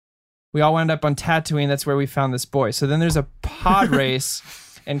we all wound up on Tatooine. That's where we found this boy. So then there's a pod race.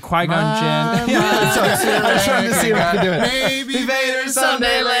 And Qui-Gon Jinn. I was trying to see if I could do it. Maybe Vader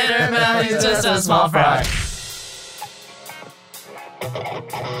someday later. Now he's just a small fry.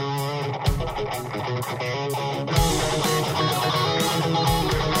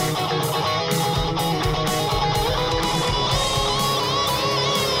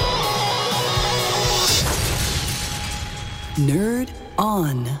 Nerd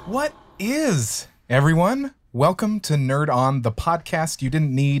On. What is, everyone? Welcome to Nerd On, the podcast you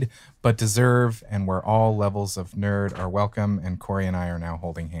didn't need but deserve, and where all levels of nerd are welcome, and Corey and I are now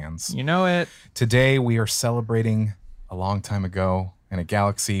holding hands. You know it. Today we are celebrating a long time ago in a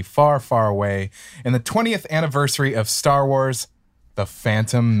galaxy far, far away, in the 20th anniversary of Star Wars, The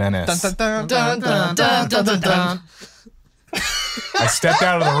Phantom Menace. Dun, dun, dun, dun, dun, dun, dun, dun. I stepped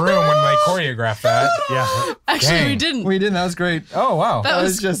out of the room when they choreographed that. Yeah. Actually, Dang. we didn't. We didn't. That was great. Oh, wow. That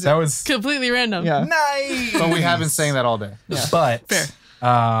was That was completely random. Yeah. nice. But we have been saying that all day. Yeah. But Fair.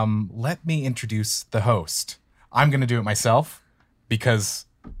 let me introduce the host. I'm going to do it myself because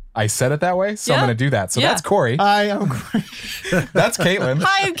I said it that way, so I'm Yeah. going to do that. So Yeah. that's Corey. I am. That's Caitlin.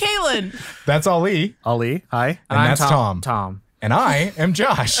 Hi, I'm Caitlin. That's Ali. Ali, hi. And I'm that's Tom. Tom. And I am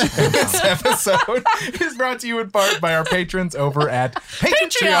Josh. And this episode is brought to you in part by our patrons over at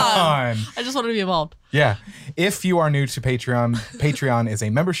Patreon. I just wanted to be involved. Yeah. If you are new to Patreon, Patreon is a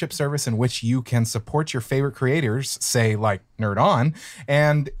membership service in which you can support your favorite creators, say like Nerd On,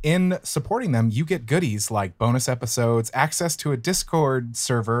 and in supporting them, you get goodies like bonus episodes, access to a Discord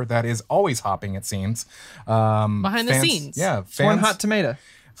server that is always hopping, it seems. Behind the scenes. Yeah. One Fans, hot tomato.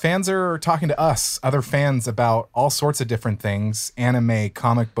 fans are talking to us, other fans, about all sorts of different things, anime,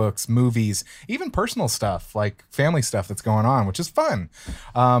 comic books, movies, even personal stuff like family stuff that's going on, which is fun.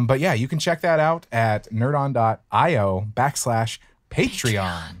 But yeah, you can check that out at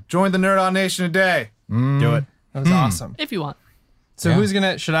nerdon.io/Patreon. Join the Nerd On Nation today. Do it. That was awesome. If you want. So Yeah. who's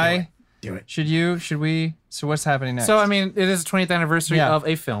gonna? Should I? Do it. Should you? Should we? So what's happening next? So, I mean, it is the 20th anniversary Yeah. of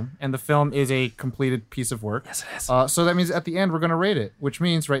a film, and the film is a completed piece of work. Yes, it is. So that means at the end, we're going to rate it, which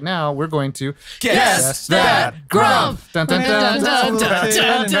means right now we're going to Guess that grump. Dun, dun, dun, Dun, dun, dun, dun,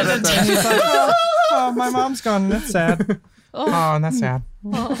 dun, dun, dun. He's like, oh, my mom's gone. That's sad. Oh, that's sad.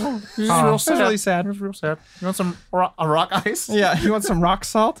 This is Oh, real that's sad. really sad. It's real sad. You want some rock ice? Yeah, you want some rock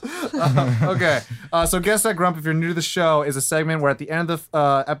salt? Okay. So Guess That Grump, if you're new to the show, is a segment where at the end of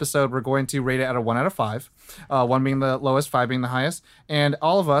the episode, we're going to rate it out of 1 out of 5. 1 being the lowest, 5 being the highest. And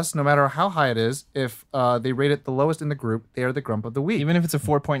all of us, no matter how high it is, if they rate it the lowest in the group, they are the Grump of the Week. Even if it's a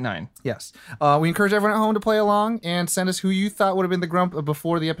 4.9. Yes. We encourage everyone at home to play along and send us who you thought would have been the Grump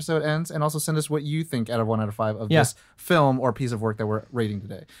before the episode ends, and also send us what you think out of 1 out of 5 of Yeah. this film or piece of work that we're rating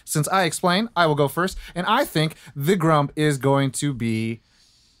today. Since I explain, I will go first, and I think the Grump is going to be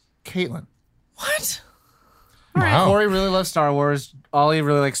Caitlin. What? Wow. Corey really loves Star Wars. Ollie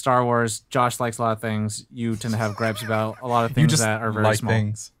really likes Star Wars. Josh likes a lot of things. You tend to have gripes about a lot of You things just that are very like small.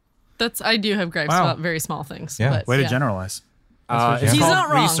 things. I do have gripes Wow. about very small things. Yeah. But, Way to generalize. It's He's called not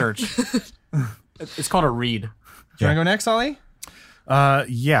wrong. research. It's called a read. Do you want to go next, Ollie?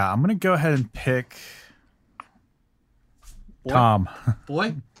 Yeah, I'm gonna go ahead and pick Tom.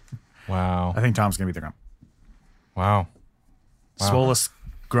 Boy. Wow. I think Tom's gonna be the grump. Wow. Swollest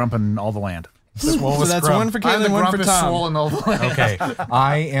grump in all the land. So that's one for I'm the Caitlin, one Grump for is Tom. swollen all the way. Okay.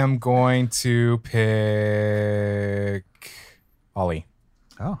 I am going to pick Ollie.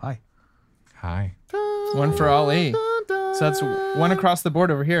 Oh, hi. Hi. One for Ollie. So that's one across the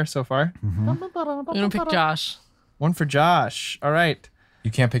board over here so far. I'm going to pick Josh. One for Josh. All right.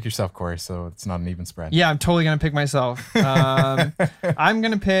 You can't pick yourself, Corey, so it's not an even spread. Yeah, I'm totally going to pick myself. I'm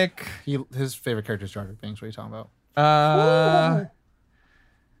going to pick... His favorite character is Jar Jar Binks. What are you talking about?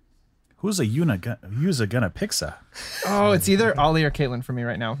 Who's gonna pick sa? Oh, it's either Ollie or Caitlin for me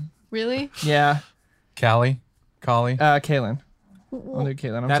right now. Really? Yeah. Callie? Caitlin. I'll do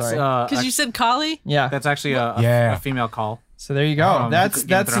Caitlin. I'm That's sorry. Because you said Kali? Yeah. that's actually Yeah. a female call. So there you go. That's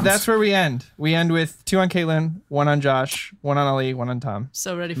Game of Thrones. that's where we end. We end with 2 on Caitlin, 1 on Josh, 1 on Ollie, 1 on Tom.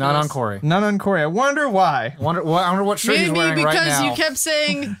 So ready for Not this. on Corey. None on Corey. I wonder why. I wonder what shirt he's Maybe wearing right because now. you kept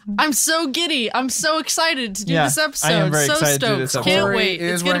saying, I'm so giddy. I'm so excited to do Yeah, this episode. I am very so excited to do stoked. this episode. Can't Corey wait.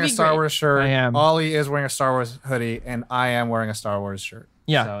 is It's going wearing to a be Star great. Wars shirt. I am. Ollie is wearing a Star Wars hoodie, and I am wearing a Star Wars shirt.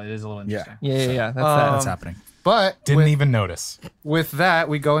 Yeah. So it is a little interesting. Yeah. That's That's that. happening. But Didn't even notice. with that,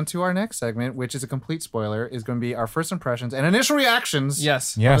 we go into our next segment, which is a complete spoiler, is going to be our first impressions and initial reactions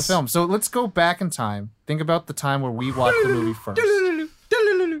Yes. of the Yes. film. So let's go back in time. Think about the time where we watched the movie first.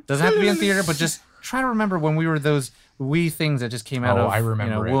 Doesn't have to be in theater, but just try to remember when we were those wee things that just came out Oh, of I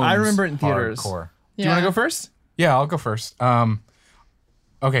remember it. wombs. I remember it in theaters. Hardcore. Do you want to go first? Yeah, I'll go first.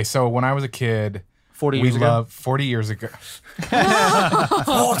 Okay, so when I was a kid, 40 years ago. 40 years ago.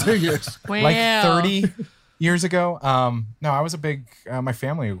 40 years. Wow. Like 30 years ago. No, I was a big, my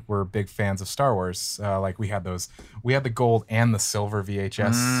family were big fans of Star Wars. Like we had the gold and the silver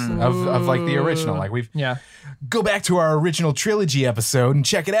VHS of like the original. Like Yeah. go back to our original trilogy episode and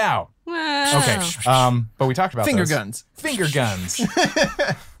check it out. Wow. Okay. But we talked about Finger those. guns. Finger guns.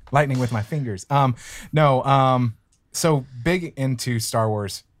 Lightning with my fingers. So big into Star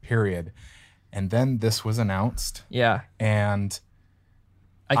Wars, period. And then this was announced, Yeah. and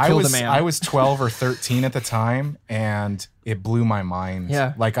I killed a man. I was 12 or 13 at the time, and it blew my mind.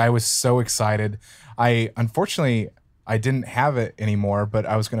 Yeah. Like I was so excited. Unfortunately I didn't have it anymore, but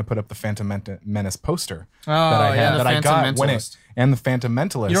I was going to put up the Phantom Menace poster that I yeah. had, that The I got Phantom when Mentalist. and the Phantom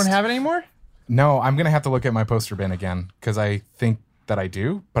Mentalist. You don't have it anymore? No, I'm going to have to look at my poster bin again because I think that I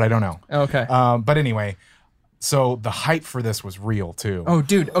do, but I don't know. Okay. But anyway, so the hype for this was real too. Oh,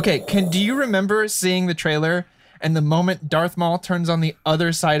 dude. Okay. Do you remember seeing the trailer and the moment Darth Maul turns on the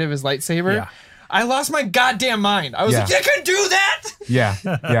other side of his lightsaber? Yeah. I lost my goddamn mind. I was Yeah. like, you can do that? Yeah,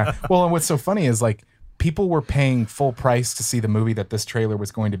 yeah. Well, and what's so funny is like people were paying full price to see the movie that this trailer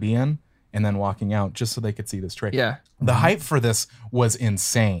was going to be in, and then walking out just so they could see this trailer. Yeah. The hype for this was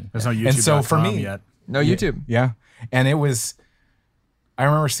insane. There's no YouTube. And so for me, yet. No YouTube. yeah, and it was. I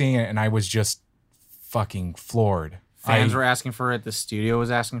remember seeing it, and I was just fucking floored. Fans were asking for it. The studio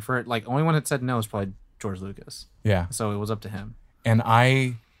was asking for it. Like, only one that said no was probably George Lucas. Yeah, So it was up to him. and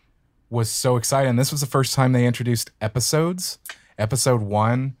I was so excited. And this was the first time they introduced episodes, episode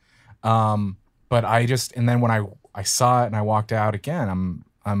 1. But I just, and then when I saw it and I walked out again,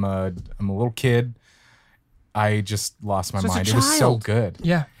 I'm a little kid. I just lost my Just a mind. It was so child. good.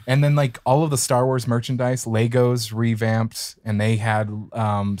 Yeah. And then like all of the Star Wars merchandise, Legos revamped, and they had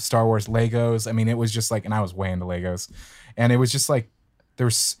Star Wars Legos. I mean, it was just like, and I was way into Legos, and it was just like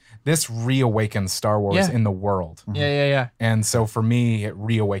there's this reawakened Star Wars Yeah. in the world. Yeah. And so for me, it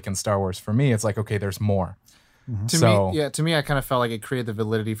reawakened Star Wars. For me, it's like, okay, there's more. To me, I kind of felt like it created the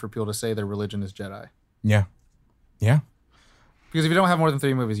validity for people to say their religion is Jedi. Yeah. Yeah. Because if you don't have more than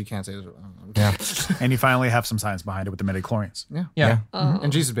 3 movies, you can't say. Yeah. And you finally have some science behind it with the midichlorians. Yeah. And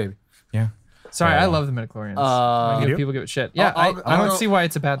Jesus, baby. Yeah. Sorry, I love the midichlorians. I You give do? people give it shit. Yeah, I'll I don't go- see why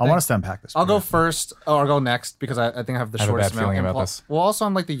it's a bad I thing. want us to unpack this. I'll go for you. first, or I'll go next because I think I have the I have a shortest bad feeling amount. about this. Well, also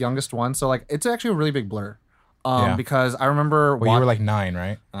I'm like the youngest one, so like it's actually a really big blur. Yeah. Because I remember. Well, you were like 9,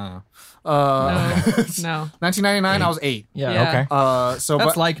 right? No. 1999, I was 8. Yeah. Yeah. Okay. So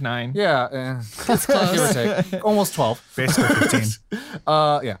That's but, like 9. yeah, that's close. Give or take, almost 12. Basically 15.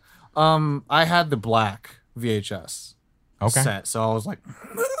 Yeah. I had the black VHS Okay. set, so I was like,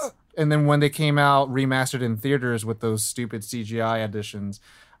 and then when they came out remastered in theaters with those stupid CGI editions,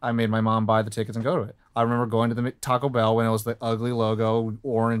 I made my mom buy the tickets and go to it. I remember going to the Taco Bell when it was the ugly logo,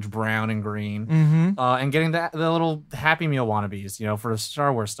 orange, brown, and green, and getting the little Happy Meal wannabes, for the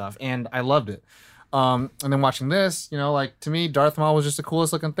Star Wars stuff, and I loved it. And then watching this, like to me, Darth Maul was just the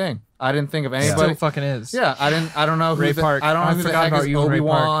coolest looking thing. I didn't think of Still anybody. fucking is. Yeah, I don't know who Ray the, Park. I don't know I who the forgot heck about is you and Ray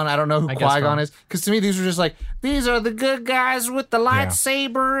Obi-Wan. Park. I don't know who I guess Qui-Gon wrong. is. Because to me, these were just like, these are the good guys with the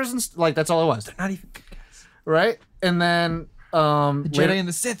lightsabers and like that's all it was, Not even good guys. right? And then The Jedi and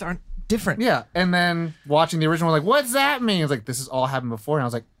the Sith aren't different. yeah, and then watching the original, like, what's that mean? It's like this has all happened before, and I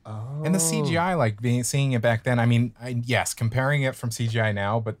was like, oh, And the CGI, like seeing it back then, I mean, yes, comparing it from CGI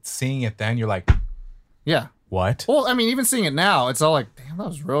now, but seeing it then, you're like, yeah. what? Well, I mean, even seeing it now, it's all like, damn, that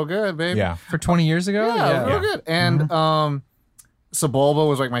was real good, baby. Yeah. For 20 years ago? Yeah, real Yeah. good. And Sebulba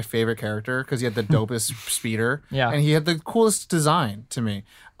was like my favorite character because he had the dopest speeder. Yeah. And he had the coolest design to me.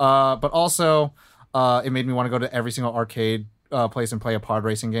 But also, it made me want to go to every single arcade place and play a pod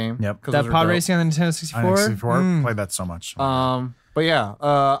racing game. Yep. 'cause That those are pod dope. racing on the Nintendo I 64? think 64 played that so much. But yeah,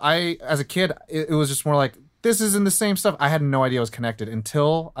 I as a kid, it was just more like this isn't the same stuff. I had no idea it was connected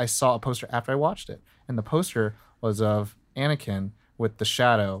until I saw a poster after I watched it, and the poster was of Anakin with the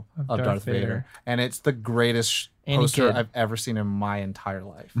shadow of Darth Vader. Vader. And it's the greatest Any poster kid. I've ever seen in my entire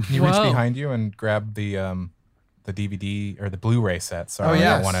life. Can you reach Whoa. behind you and grab the DVD or the Blu-ray set? Sorry, Oh, I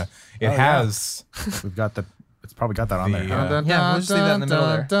yes. don't want to. It has We've got it's probably got that on there. The, huh? Yeah, we'll just leave that in the middle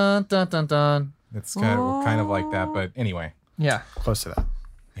there. Dun, dun, dun, dun. it's kind of like that, but anyway, Yeah. Close to that.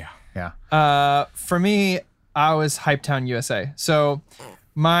 yeah. Yeah. For me, I was Hypetown USA. So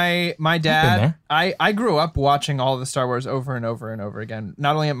my dad, there. I grew up watching all the Star Wars over and over and over again.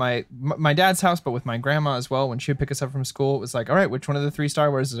 Not only at my dad's house, but with my grandma as well. When she would pick us up from school, it was like, all right, which one of the 3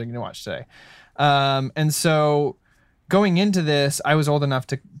 Star Wars is I going to watch today? And so going into this, I was old enough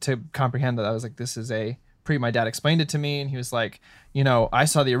to comprehend that I was like, this is a my dad explained it to me, and he was like, you know, I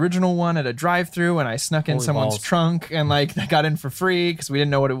saw the original one at a drive-through, and I snuck in Holy someone's balls. trunk, and like I got in for free because we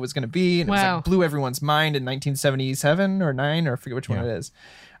didn't know what it was going to be, and it was Wow. like blew everyone's mind in 1977 or 9, or I forget which one it is.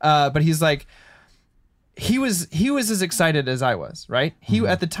 But he's like, he was as excited as I was, right? He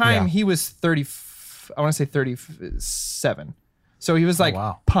at the time Yeah. he was 30, I want to say 37, so he was like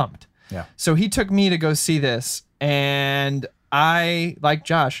wow. pumped. Yeah. So he took me to go see this, and I, like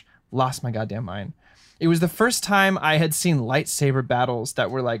Josh, lost my goddamn mind. It was the first time I had seen lightsaber battles that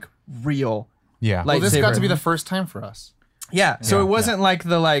were like real. Yeah. Like- Well, this got lightsaber. to be the first time for us. Yeah. So Yeah, it wasn't like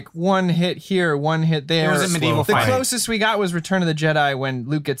the like one hit here, one hit there. It wasn't medieval The fighting. closest we got was Return of the Jedi when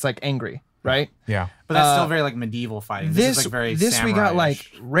Luke gets like angry, right? yeah. But that's still very like medieval fighting. This is like very this we got like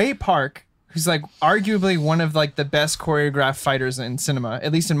samurai-ish. Ray Park, who's like arguably one of like the best choreographed fighters in cinema,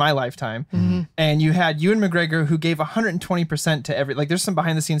 at least in my lifetime. And you had Ewan McGregor, who gave 120% to every, like there's some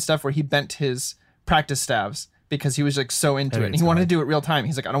behind the scenes stuff where he bent his practice staves because he was like so into it. And he wanted to do it real time.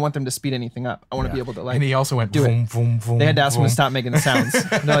 He's like, I don't want them to speed anything up. I want to be able to like And he also went do it. boom, boom, boom. they had to ask him boom. to stop making the sounds.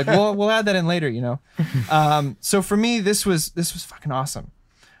 And they're like, well, we'll add that in later, you know? So for me, this was fucking awesome.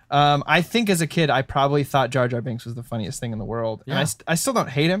 I think as a kid, I probably thought Jar Jar Binks was the funniest thing in the world. And I still don't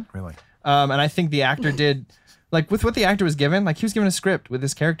hate him. Really? And I think the actor did, like with what the actor was given, like he was given a script with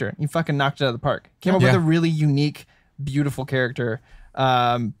this character. He fucking knocked it out of the park. Came up with Yeah. a really unique, beautiful character.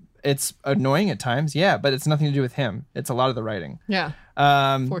 It's annoying at times, yeah, but it's nothing to do with him. It's a lot of the writing. Yeah,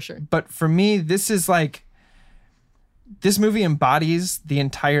 for sure. But for me, this is like, this movie embodies the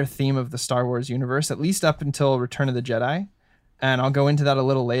entire theme of the Star Wars universe, at least up until Return of the Jedi. And I'll go into that a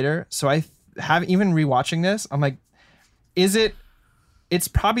little later. So I have, even rewatching this, I'm like, it's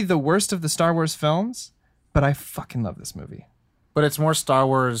probably the worst of the Star Wars films, but I fucking love this movie. But it's more Star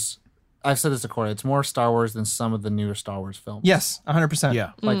Wars. I've said this to Corey. It's more Star Wars than some of the newer Star Wars films. Yes, 100%.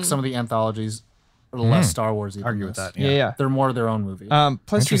 Yeah. Like some of the anthologies are less Star Wars. Argue with that. Yeah. They're more their own movie.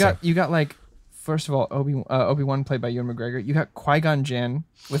 Plus Interesting. you got like, first of all, Obi-Wan played by Ewan McGregor. You got Qui-Gon Jinn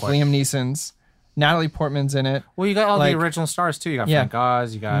with Liam Neeson's. Natalie Portman's in it. Well, you got all like- the original stars too. You got Yeah. Frank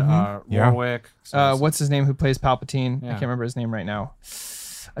Oz. You got Yeah. Warwick. So it's- What's his name who plays Palpatine? I Yeah. can't remember his name right now. I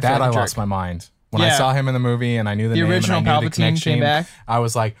feel That like I a jerk. lost my mind. When I Yeah. saw him in the movie and I knew the name original and I knew the Palpatine connection, came back. I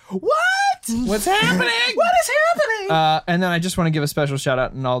was like, what? What's happening? What is happening? And then I just want to give a special shout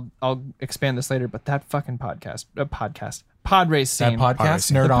out, and I'll expand this later. But that fucking pod race That scene.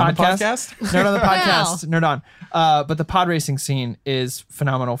 podcast? Nerd The on the podcast? Nerd on the podcast. Nerd on. But the pod racing scene is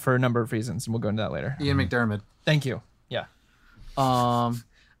phenomenal for a number of reasons, and we'll go into that later. Ian McDermott. Thank you. Yeah.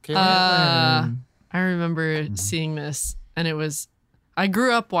 Okay. I remember seeing this, and it was, I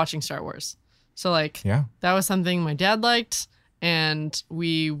grew up watching Star Wars. So like Yeah. that was something my dad liked, and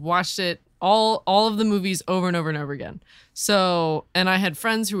we watched it all of the movies over and over and over again. So, and I had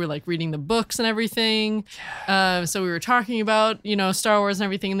friends who were like reading the books and everything. So we were talking about, Star Wars and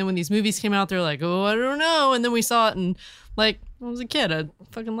everything. And then when these movies came out, they're like, oh, I don't know. And then we saw it, and like, I was a kid. I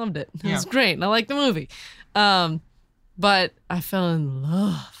fucking loved it. It was great. And I liked the movie. But I fell in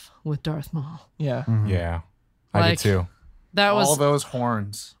love with Darth Maul. Yeah. Yeah. I Like- did too. That was all those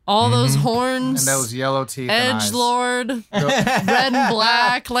horns all those horns. and those yellow teeth and eyes. Edgelord, red and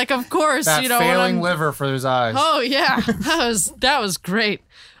black. Like, of course, That when failing I'm- liver for his eyes. Oh yeah, that was great.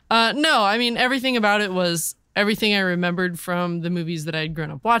 No, I mean everything about it was everything I remembered from the movies that I'd grown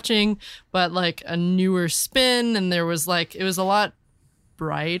up watching, but like a newer spin, and there was like it was a lot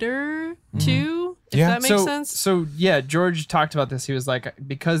brighter too. If Yeah. that makes sense. So yeah, George talked about this. He was like,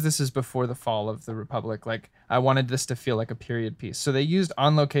 because this is before the fall of the Republic, like I wanted this to feel like a period piece. So they used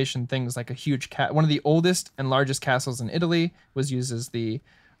on location things like a huge one of the oldest and largest castles in Italy was used as the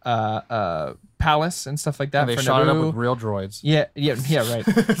palace and stuff like that. And they for shot it up Naboo. with real droids. Yeah,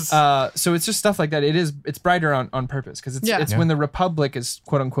 right. So it's just stuff like that. It's brighter on purpose because it's when the Republic is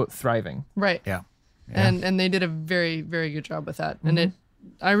quote unquote thriving. Right. Yeah. And they did a very, very good job with that. And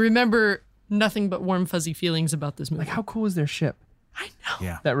I remember nothing but warm fuzzy feelings about this movie. Like how cool is their ship?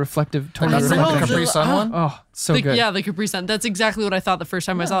 Yeah. That reflective, totally I know. reflective. The Capri Sun one? Oh, so good. Yeah, the Capri Sun. That's exactly what I thought the first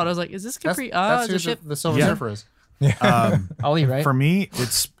time I saw it. I was like, is this Capri? That's It's a who ship. the Silver Yeah. Surfer is. Ollie, right? For me,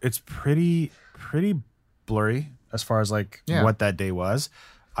 it's pretty blurry as far as like Yeah. what that day was.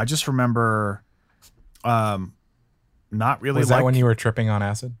 I just remember not really Was that when you were tripping on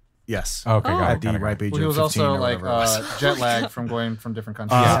acid? yes. Okay, got At it. the got it, got it. ripe age Well, he of was 15 also or like whatever it was. jet lagged from going from different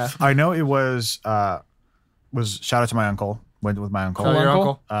countries. I know it was shout out to my uncle. Went with my uncle. Oh, your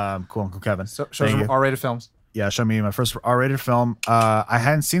Uncle? uncle? Cool Uncle Kevin. So, shows Thank him you. R-rated films. Yeah, showed me my first R-rated film. I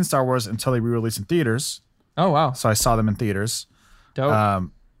hadn't seen Star Wars until they re-released in theaters, Oh wow, so I saw them in theaters. dope.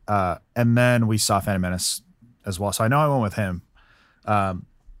 And then we saw Phantom Menace as well. So I know I went with him.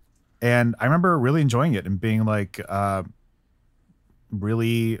 And I remember really enjoying it and being like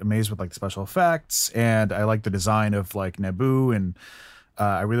really amazed with like the special effects, and I like the design of like Naboo, and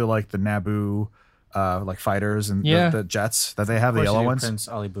I really like the Naboo like fighters and the jets that they have, the yellow ones. Prince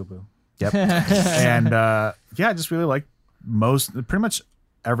Ali Boo Boo. Yep. And I just really like pretty much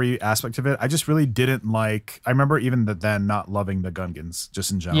every aspect of it. I just really didn't like. I remember even then not loving the Gungans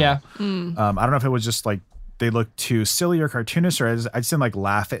just in general. Yeah. I don't know if it was just like they looked too silly or cartoonish, or I just didn't like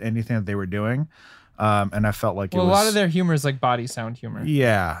laugh at anything that they were doing. And I felt like a lot of their humor is like body sound humor.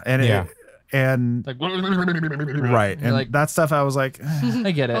 Yeah, and Like right, and like, that stuff I was like,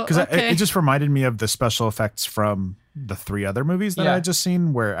 I get it, because it just reminded me of the special effects from the 3 other movies that I had just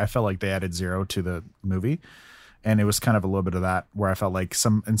seen, where I felt like they added 0 to the movie, and it was kind of a little bit of that, where I felt like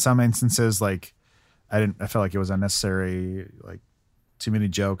in some instances, like I felt like it was unnecessary, like too many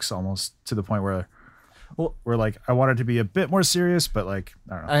jokes, almost to the point where. We're like, I wanted to be a bit more serious, but like,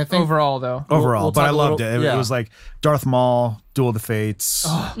 I don't know. I think overall, though. we'll but I loved little, it. It was like Darth Maul, Duel of the Fates.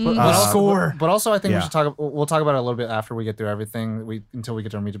 But also, I think we should talk. We'll talk about it a little bit after we get through everything. Until we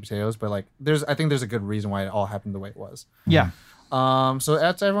get to our meat and potatoes. But like, I think there's a good reason why it all happened the way it was. Yeah. So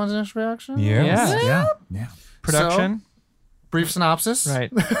that's everyone's initial reaction. Yeah. Production. So, brief synopsis.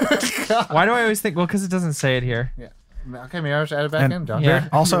 Right. Why do I always think? Well, because it doesn't say it here. Yeah. Okay, maybe I should add it back in. John. Yeah.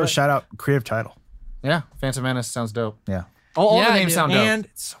 Also, shout out creative title. Yeah, Phantom Menace sounds dope. Yeah. All the names sound dope. And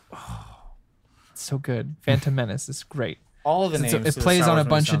it's so good. Phantom Menace is great. All of the names. It plays on a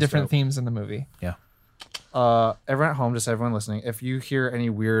bunch of different themes in the movie. Yeah. Everyone at home, just everyone listening, if you hear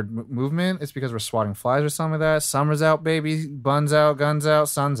any weird movement, it's because we're swatting flies or something like that. Summer's out, baby. Buns out, guns out,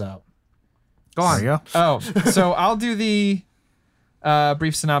 sun's out. Go on. There you go. Oh, so I'll do the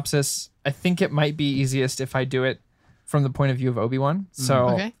brief synopsis. I think it might be easiest if I do it from the point of view of Obi-Wan.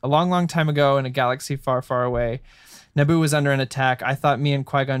 So a long time ago in a galaxy far, far away, Naboo was under an attack. I thought me and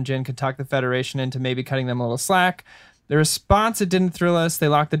Qui-Gon Jinn could talk the Federation into maybe cutting them a little slack. The response, it didn't thrill us. They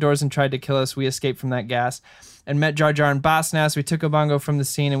locked the doors and tried to kill us. We escaped from that gas and met Jar Jar and Boss Nass. We took Obongo from the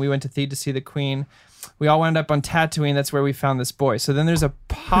scene and we went to Theed to see the Queen. We all wound up on Tatooine. That's where we found this boy. So then there's a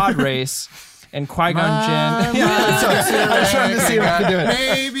pod race. And Qui-Gon Jinn. I was trying to see if I could do it.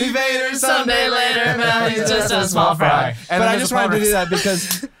 Maybe Vader someday later, now he's just a small fry. But I just wanted to do that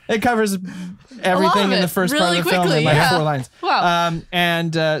because it covers everything in the first part of the film in like 4 lines.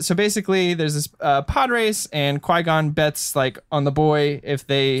 Wow. So basically, there's this pod race, and Qui-Gon bets like on the boy if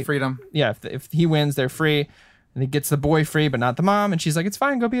they freedom. Yeah, if he wins, they're free. And he gets the boy free, but not the mom. And she's like, "It's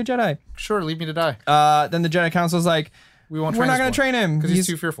fine, go be a Jedi." Sure, leave me to die. Then the Jedi Council's like, We're not going to train him because he's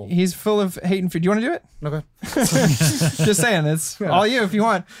too fearful. He's full of hate and fear. Do you want to do it? Okay. Just saying, it's all you if you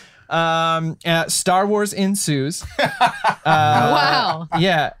want. Star Wars ensues. Wow.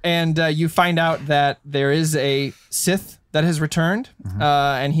 Yeah, and you find out that there is a Sith that has returned,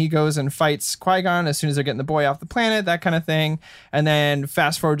 and he goes and fights Qui-Gon as soon as they're getting the boy off the planet, that kind of thing. And then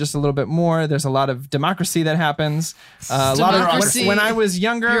fast forward just a little bit more, there's a lot of democracy that happens. A lot of when I was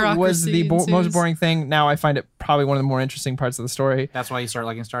younger was the most boring thing. Now I find it probably one of the more interesting parts of the story. That's why you start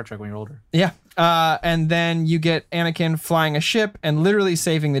liking Star Trek when you're older. Yeah. And then you get Anakin flying a ship and literally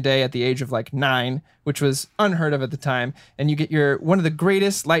saving the day at the age of like 9, which was unheard of at the time. And you get one of the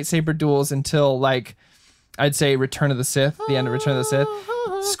greatest lightsaber duels until like, I'd say Return of the Sith, the end of Return of the Sith.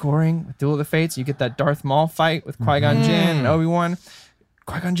 Scoring with Duel of the Fates. You get that Darth Maul fight with Qui-Gon Jinn and Obi-Wan.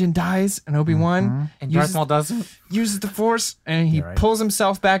 Qui-Gon Jinn dies and Obi-Wan and Darth Maul doesn't. Uses the Force and he pulls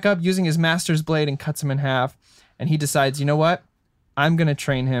himself back up using his Master's blade and cuts him in half. And he decides, you know what? I'm going to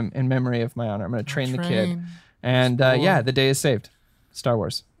train him in memory of my honor. I'm going to train the kid. And the day is saved. Star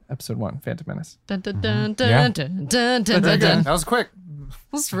Wars, Episode 1, Phantom Menace. Dun, dun, dun, dun, dun, dun, dun, dun, dun. That was quick.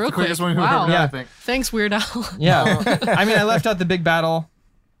 That's real quick. Quickest one we've Wow. ever done, I think. Thanks, Weird Al. Yeah. I mean, I left out the big battle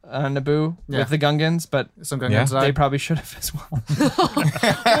on Naboo with the Gungans, but Some Gungans they died. probably should have as well.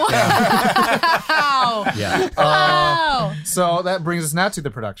 Wow. Yeah. Wow. So that brings us now to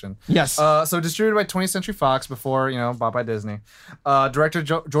the production. Yes. So distributed by 20th Century Fox before, bought by Disney. Director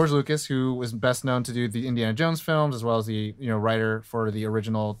George Lucas, who was best known to do the Indiana Jones films, as well as the writer for the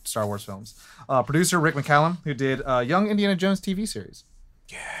original Star Wars films. Producer Rick McCallum, who did Young Indiana Jones TV series.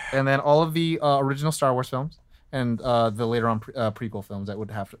 Yeah. And then all of the original Star Wars films and the later on prequel films that would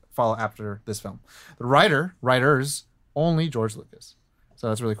have to follow after this film. The writers, only George Lucas. So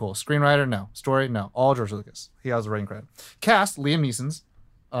that's really cool. Screenwriter, no. Story, no. All George Lucas. He has the writing credit. Cast, Liam Neeson's,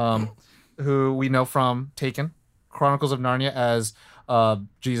 who we know from Taken, Chronicles of Narnia as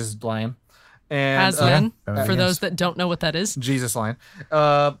Jesus Lion. And, Aslan, for those that don't know what that is. Jesus Lion.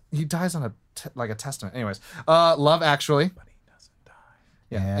 He dies on a testament. Anyways, Love Actually.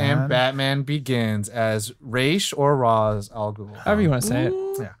 And Batman Begins as Ra's or Ra's al Ghul. However you want to say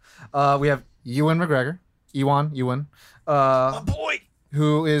it. We have Ewan McGregor, Ewan,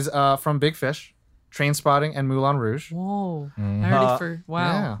 who is from Big Fish, Trainspotting, and Moulin Rouge. Whoa. Wow.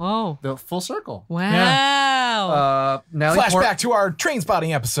 yeah. Whoa. The full circle. Wow. Natalie Flashback to our train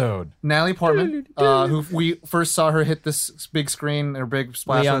spotting episode. Natalie Portman, who we first saw her hit this big screen or big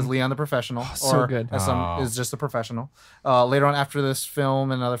splash Leon. as Leon the Professional, so good. as some is just a professional. Later on, after this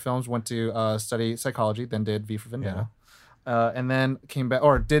film and other films, went to study psychology, then did V for Vendetta. And then came back,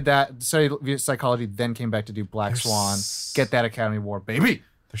 or did that, studied psychology, then came back to do Black Swan, get that Academy Award, baby.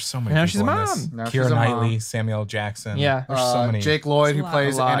 There's so many Now people she's a in this. mom. Now she's Keira a Knightley, mom. Samuel L. Jackson. Yeah. There's so many. Jake Lloyd, who lot.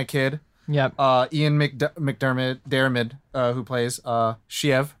 plays A lot. Anna Kidd. Yep. Ian McDermott, who plays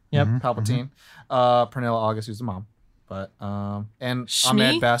Sheev, Yep. Palpatine. Pernilla August, who's the mom. But and Shmi?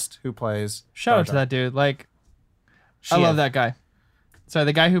 Ahmed Best, who plays Shout out to Jar that dude. Like, I Sheev. love that guy. Sorry,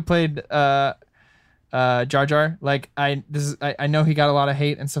 the guy who played Jar Jar. Like, I know he got a lot of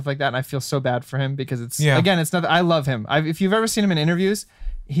hate and stuff like that, and I feel so bad for him because it's again, it's not. I love him. If you've ever seen him in interviews,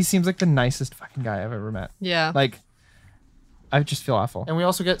 he seems like the nicest fucking guy I've ever met. Yeah. Like, I just feel awful. And we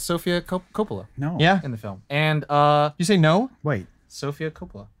also get Sofia Coppola No. Yeah. in the film. And You say no? Wait. Sofia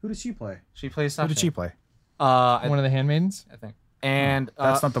Coppola. Who did she play? She plays Who Sasha. did she play? One of the handmaidens. I think. And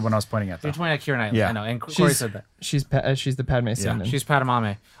That's not the one I was pointing at, though. you're pointing at Keira Knightley. Yeah. I know. And Corey She's said that. she's the Padme stand-in. She's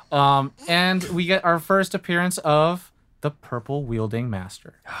Padmame. And we get our first appearance of the purple wielding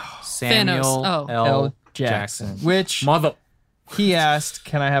master, Samuel Oh. L. Jackson. Which Mother. he asked,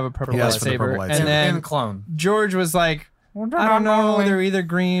 "Can I have a purple He asked for the lightsaber?" purple lightsaber. And then in clone. George was like, I don't know, they're either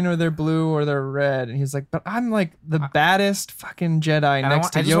green or they're blue or they're red. And he's like, but I'm like the baddest fucking Jedi And next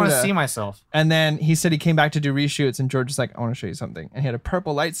to I just want to Yoda. see myself. And then he said he came back to do reshoots, and George was like, I want to show you something. And he had a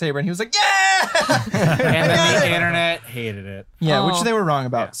purple lightsaber, and he was like, yeah! And then the internet hated it. Yeah, Oh. which they were wrong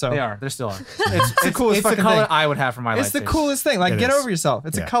about. So They are. They still are. It's the coolest It's the fucking color thing. I would have for my It's the lightsaber. coolest thing. Like, It get is. over yourself.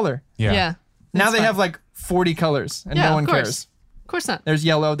 It's a Yeah. color. Yeah. Now It's they fine. have like 40 colors, and Yeah, no one of course. cares. Of course not. There's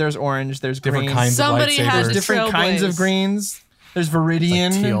yellow, there's orange, there's Different green. kinds Somebody of had lightsabers. to different kinds of Trailblaze. greens. There's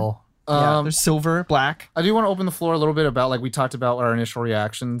Viridian. Teal. Yeah, there's silver, black. I do want to open the floor a little bit about, like, we talked about our initial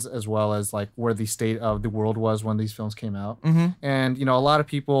reactions as well as like where the state of the world was when these films came out. And a lot of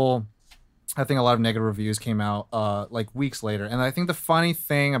people, I think a lot of negative reviews came out like weeks later. And I think the funny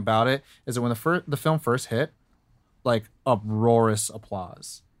thing about it is that when the film first hit, like, uproarious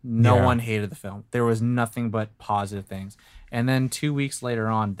applause. No Yeah. one hated the film. There was nothing but positive things. And then 2 weeks later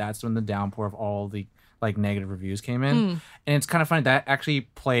on, that's when the downpour of all the like negative reviews came in. And it's kind of funny that actually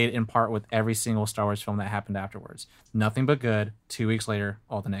played in part with every single Star Wars film that happened afterwards. Nothing but good. 2 weeks later,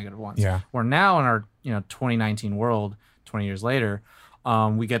 all the negative ones. Yeah. We're now in our 2019 world, 20 years later,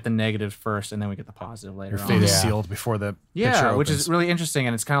 we get the negatives first and then we get the positive later Your on. fate is Yeah. sealed before the Yeah, picture which opens. is really interesting.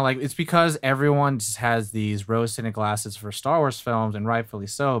 And it's kind of like, it's because everyone just has these rose-tinted glasses for Star Wars films, and rightfully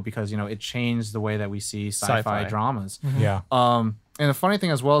so, because, it changed the way that we see sci-fi, Sci-fi. dramas. Yeah. And the funny thing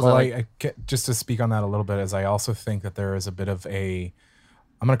as well is Well, that, I get, just to speak on that a little bit, is I also think that there is a bit of a,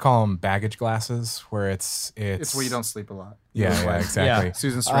 I'm going to call them baggage glasses, where it's where you don't sleep a lot. Yeah, exactly. Yeah.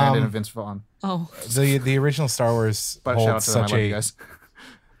 Susan Sarandon and Vince Vaughn. Oh. The original Star Wars But shout out holds to them. I such love you a guys.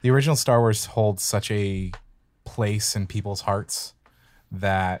 the original Star Wars holds such a place in people's hearts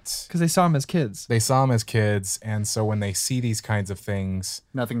that Because they saw him as kids. they saw them as kids, and so when they see these kinds of things,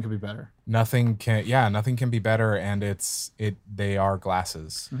 Nothing could be better. nothing can be better, and they are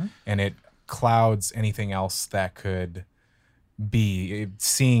glasses, and it clouds anything else that could be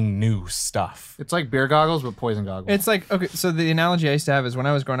seeing new stuff. It's like beer goggles, but poison goggles. It's like, okay, so the analogy I used to have is when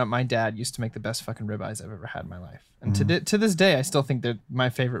I was growing up, my dad used to make the best fucking ribeyes I've ever had in my life. And to this day, I still think they're my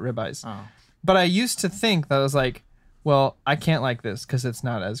favorite ribeyes. Oh. But I used to think that I was like, well, I can't like this because it's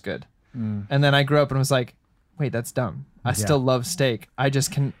not as good. And then I grew up and was like, wait, that's dumb. I still love steak. I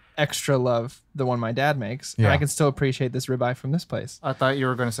just can extra love the one my dad makes. And Yeah. I can still appreciate this ribeye from this place. I thought you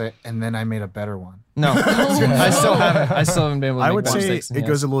were going to say, and then I made a better one. No, I still haven't. I still haven't been able to I make would bomb say steaks in it years.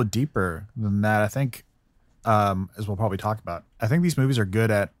 goes a little deeper than that. I think, as we'll probably talk about, I think these movies are good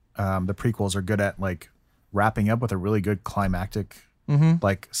at, the prequels are good at like wrapping up with a really good climactic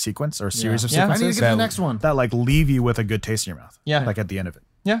like sequence or series of Yeah. I sequences need to get to the next one. that like leave you with a good taste in your mouth. Yeah. Like at the end of it.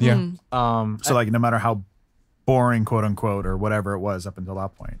 Yeah. Yeah. So like no matter how boring, quote unquote, or whatever it was up until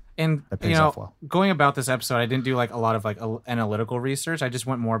that point. And That pays off well. going about this episode, I didn't do like a lot of like analytical research. I just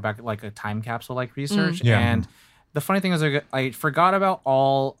went more back like a time capsule like research. Yeah. And the funny thing is, I forgot about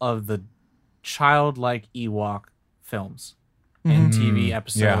all of the childlike Ewok films and TV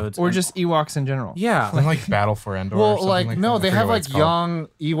episodes, Or and- just Ewoks in general. yeah. Something like Battle for Endor. or Well, something like, like no, that. I they forget have what like it's called. young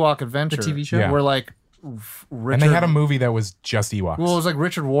Ewok adventure. TV show? Yeah. Where like Richard, And they had a movie that was just Ewoks. Well, it was like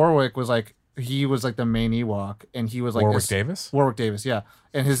Richard Warwick was like he was like the main Ewok, and he was like Warwick Davis? Warwick Davis, yeah,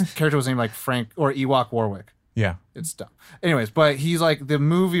 and his character was named like Frank or Ewok Warwick. Yeah. It's dumb. Anyways, but he's like the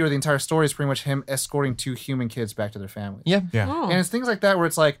movie or the entire story is pretty much him escorting 2 human kids back to their families. Yeah. Yeah. Oh. And it's things like that where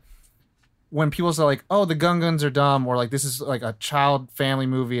it's like when people say like, "Oh, the Gungans are dumb," or like this is like a child family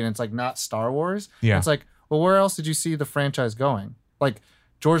movie and it's like not Star Wars. Yeah. It's like, well, where else did you see the franchise going? Like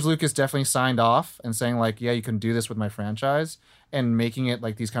George Lucas definitely signed off and saying like, "Yeah, you can do this with my franchise," and making it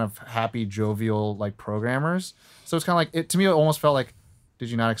like these kind of happy, jovial like programmers. So it's kind of like it to me. It almost felt like, did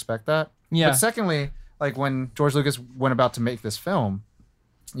you not expect that? Yeah. But secondly, like when George Lucas went about to make this film,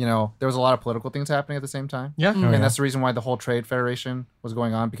 you know, there was a lot of political things happening at the same time. Yeah. And that's the reason why the whole trade federation was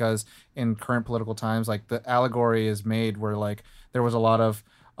going on, because in current political times, like the allegory is made where like there was a lot of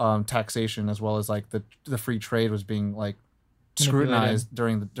taxation as well as like the free trade was being like scrutinized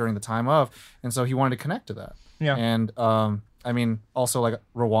during the time of, and so he wanted to connect to that. Yeah. And I mean, also like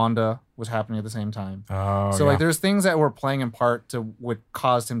Rwanda was happening at the same time. Oh, So yeah. like there's things that were playing in part to what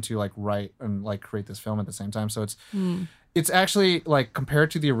caused him to like write and like create this film at the same time. So it's actually like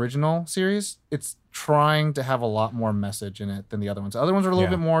compared to the original series, it's trying to have a lot more message in it than the other ones. The other ones are a little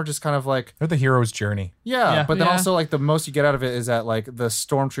Yeah. bit more just kind of like They're the hero's journey. yeah, but then Yeah. also like the most you get out of it is that like the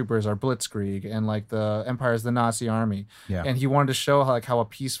stormtroopers are Blitzkrieg and like the Empire is the Nazi army. Yeah. And he wanted to show how a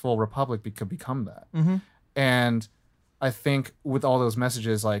peaceful republic could become that. And I think with all those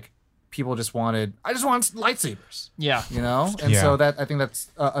messages, like people just wanted, I just want lightsabers, Yeah. you know? And Yeah. so that I think that's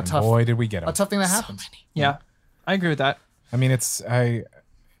a tough Boy, did we get a them. tough thing that happens. Yeah. I agree with that. I mean,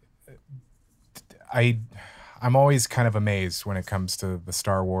 I'm always kind of amazed when it comes to the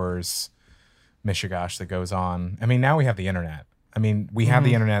Star Wars mishigash that goes on. I mean, now we have the internet. I mean, we had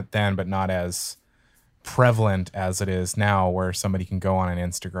the internet then, but not as prevalent as it is now, where somebody can go on an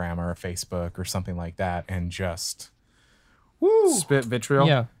Instagram or a Facebook or something like that and just Spit vitriol.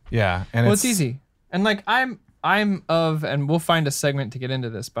 Yeah. and Well, it's easy. And like I'm of, and we'll find a segment to get into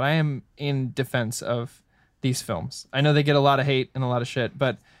this, but I am in defense of these films. I know they get a lot of hate and a lot of shit,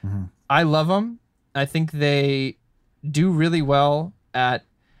 but I love them. I think they do really well at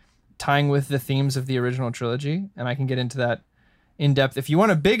tying with the themes of the original trilogy, and I can get into that in depth. If you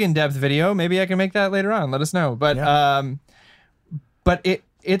want a big in depth video, maybe I can make that later on. Let us know. But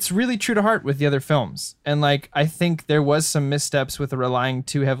it's really true to heart with the other films, and like I think there was some missteps with relying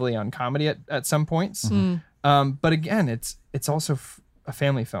too heavily on comedy at some points. But again, it's also a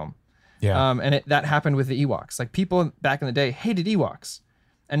family film. Yeah. And that happened with the Ewoks. Like people back in the day hated Ewoks,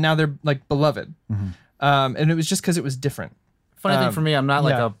 and now they're like beloved. And it was just because it was different. Funny thing for me, I'm not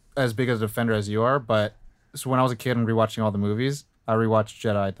like yeah. as big a defender as you are, but so when I was a kid and rewatching all the movies, I rewatched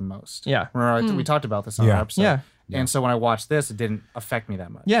Jedi the most. Yeah. Remember we talked about this on Yeah. our episode. Yeah. And so when I watched this, it didn't affect me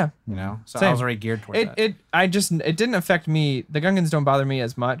that much. Yeah. You know? So Same. I was already geared towards that. It didn't affect me. The Gungans don't bother me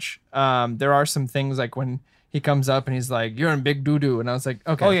as much. There are some things like when he comes up and he's like, "You're in big doo doo," and I was like,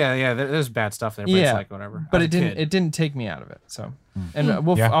 "Okay." Oh yeah. There's bad stuff there, but it's like whatever. But As it a didn't. kid. It didn't take me out of it. So, and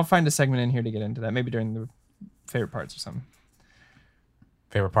Yeah. I'll find a segment in here to get into that. Maybe during the favorite parts or something.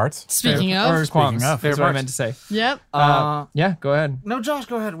 Favorite parts? Speaking or of, qualms. of, That's what I meant to say. yep. Yeah, go ahead. No, Josh,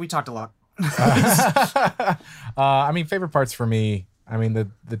 go ahead. We talked a lot. I mean, favorite parts for me, I mean,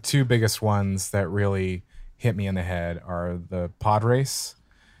 the two biggest ones that really hit me in the head are the pod race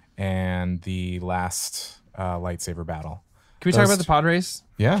and the last lightsaber battle. Can we talk Those about the pod race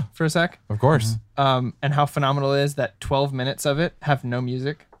Yeah, for a sec? of course. And how phenomenal it is that 12 minutes of it have no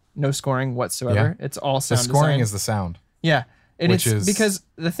music, no scoring whatsoever. Yeah. It's all The sound scoring design. is the sound. Yeah. And Which it's is- because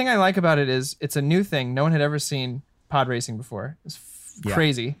the thing I like about it is it's a new thing. No one had ever seen pod racing before. It's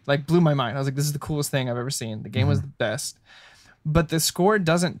crazy. Like blew my mind. I was like, this is the coolest thing I've ever seen. The game was the best. But the score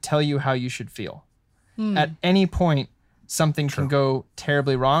doesn't tell you how you should feel. At any point, something can go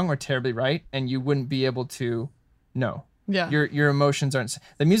terribly wrong or terribly right, and you wouldn't be able to know. Yeah. Your emotions aren't.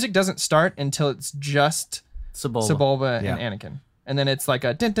 The music doesn't start until it's just Sebulba. and Anakin, and then it's like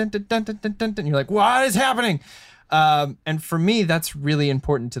a dun dun dun dun dun dun dun, and you're like, what is happening? And for me, that's really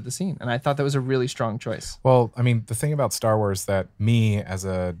important to the scene, and I thought that was a really strong choice. Well, I mean, the thing about Star Wars that me as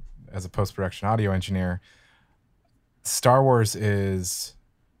a post-production audio engineer, Star Wars is,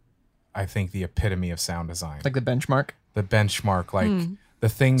 I think, the epitome of sound design. Like the benchmark. The benchmark, like the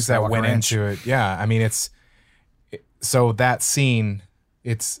things that Skywalker went Ranch. into it. Yeah, I mean, so that scene,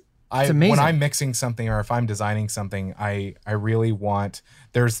 amazing. when I'm mixing something or if I'm designing something, I really want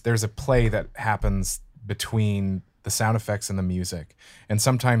there's a play that happens between the sound effects and the music. And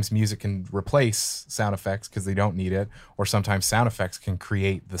sometimes music can replace sound effects because they don't need it, or sometimes sound effects can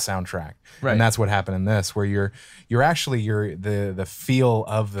create the soundtrack. Right. And that's what happened in this, where you're actually the feel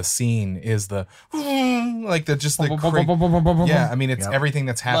of the scene is the like the just the yeah. I mean, it's Yep. everything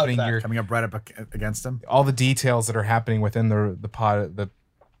that's happening. that. You're Coming up right up against him. all the details that are happening within the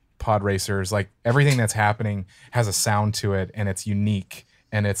pod racers, like everything that's happening has a sound to it and it's unique.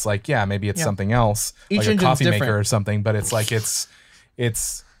 And it's like, yeah, maybe it's something else, Each like a engine's coffee different. maker or something, but it's like it's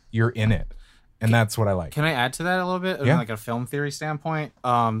you're in it, and that's what I like. Can I add to that a little bit? Yeah. Like a film theory standpoint.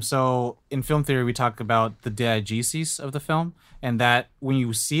 So in film theory, we talk about the diegesis of the film, and that when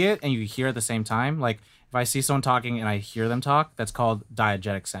you see it and you hear at the same time, like if I see someone talking and I hear them talk, that's called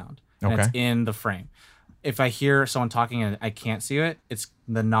diegetic sound. And Okay. it's in the frame. If I hear someone talking and I can't see it, it's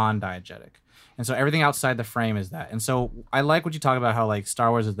the non-diegetic. And so everything outside the frame is that. And so I like what you talk about, how like Star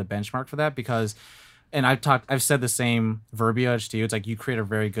Wars is the benchmark for that, because, and I've said the same verbiage to you. It's like you create a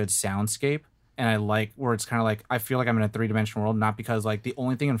very good soundscape. And I like where it's kind of like, I feel like I'm in a 3-dimensional world, not because like the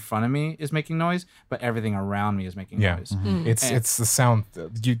only thing in front of me is making noise, but everything around me is making Yeah, noise. it's the sound.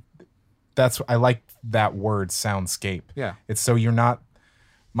 I like that word, soundscape. Yeah. It's so you're not.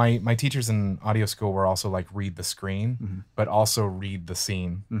 My teachers in audio school were also like read the screen, but also read the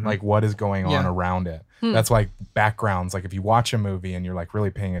scene, like what is going on Yeah. around it. That's why backgrounds. Like if you watch a movie and you're like really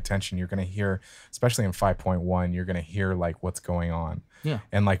paying attention, you're gonna hear, especially in 5.1, you're gonna hear like what's going on. Yeah.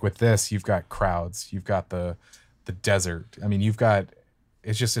 And like with this, you've got crowds, you've got the desert. I mean, you've got.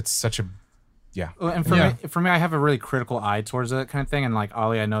 It's such a. Yeah. Well, and Yeah. for me, I have a really critical eye towards that kind of thing. And like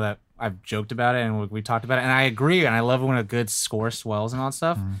Ollie, I know that I've joked about it and we talked about it, and I agree. And I love when a good score swells and all that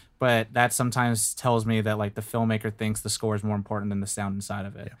stuff. But that sometimes tells me that like the filmmaker thinks the score is more important than the sound inside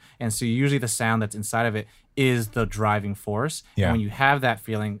of it. And so usually the sound that's inside of it is the driving force. Yeah. And when you have that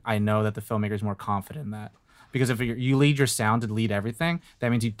feeling, I know that the filmmaker is more confident in that. Because if you lead your sound to lead everything, that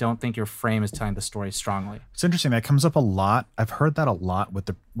means you don't think your frame is telling the story strongly. It's interesting. That comes up a lot. I've heard that a lot with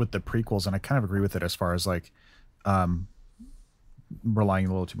the prequels, and I kind of agree with it as far as like relying a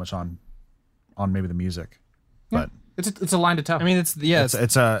little too much on maybe the music. But It's a line to tell. I mean, it's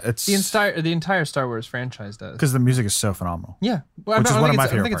it's the entire Star Wars franchise does. because the music is so phenomenal. Yeah, well, Which is one of my I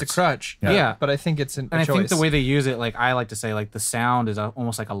favorite think it's a parts. crutch. Yeah. but I think it's a And I choice. think the way they use it, like I like to say, like the sound is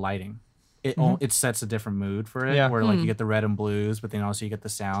almost like a lighting. It sets a different mood for it, Yeah. where like you get the red and blues, but then also you get the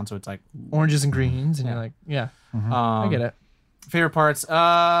sound, so it's like oranges and greens, and you're like, yeah, I get it. favorite parts. It's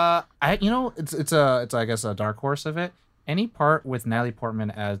I guess a dark horse of it. Any part with Natalie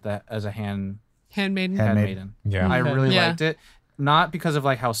Portman as a Handmaiden. handmaiden. Yeah. I really Yeah. liked it, not because of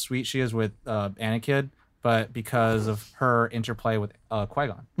like how sweet she is with Anakin, but because of her interplay with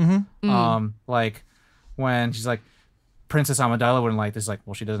Qui-Gon. Like when she's like, Princess Amidala wouldn't like this. Like,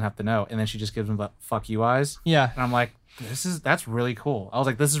 well, she doesn't have to know, and then she just gives him the "fuck you" eyes. Yeah, And I'm like, that's really cool. I was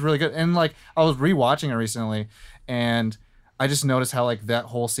like, this is really good. And like, I was rewatching it recently, and I just noticed how like that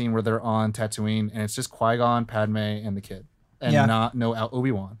whole scene where they're on Tatooine, and it's just Qui-Gon, Padme, and the kid, and Yeah. no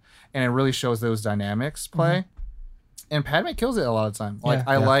Obi-Wan, and it really shows those dynamics play. And Padme kills it a lot of the time. Like,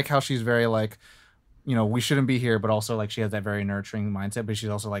 Yeah. I like how she's very like, you know, we shouldn't be here, but also like she has that very nurturing mindset. But she's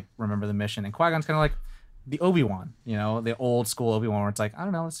also like, remember the mission. And Qui-Gon's kind of like the Obi-Wan, you know, the old school Obi-Wan, where it's like, I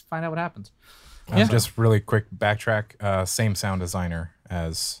don't know, let's find out what happens. Just really quick backtrack. Same sound designer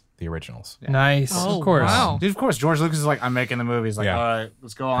as the originals. nice. Oh, of course. wow. Dude, of course, George Lucas is like, I'm making the movies. Like, Yeah. all right,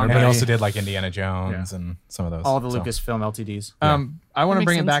 let's go on. And he Everybody- also did like Indiana Jones and some of those. All the so. Lucasfilm LTDs. I want to makes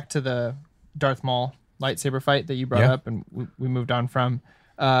bring it sense. back to the Darth Maul lightsaber fight that you brought Yeah. up, and we moved on from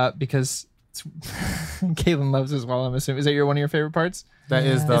because Caitlin loves as well. I'm assuming. Is that one of your favorite parts? That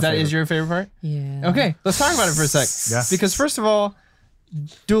is the Is your favorite part? Yeah. Okay, let's talk about it for a sec. Yeah. Because first of all,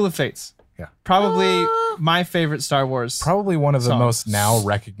 Duel of Fates. Yeah. Probably my favorite Star Wars. Probably one of the Songs. most now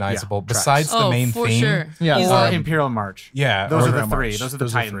recognizable, Yeah, besides the main for theme. sure. Yeah. Easily. or Imperial March. Yeah, Those or are the Imperial three. March. Those are the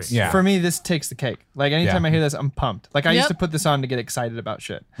Those are Titans. three. Yeah. For me, this takes the cake. Like anytime Yeah. I hear this, I'm pumped. Like I used Yep. to put this on to get excited about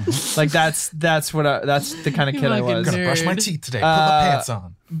shit. Like that's the kind of You kid I fucking was. nerd. Brush my teeth today. Put the pants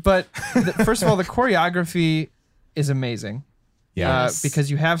on. But first of all, the choreography is amazing. Yeah.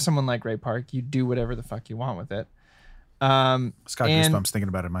 Because you have someone like Ray Park, you do whatever the fuck you want with it. It's got And- goosebumps thinking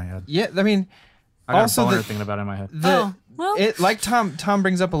about it in my head. Yeah, I mean, I got also a boner the, thinking about it in my head. the well. it like Tom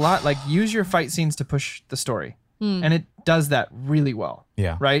brings up a lot. Like use your fight scenes to push the story, and it does that really well.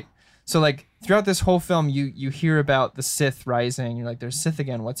 Yeah. Right. So like throughout this whole film, you hear about the Sith rising. You're like, there's Sith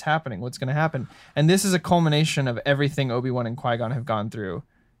again. What's happening? What's going to happen? And this is a culmination of everything Obi-Wan and Qui-Gon have gone through.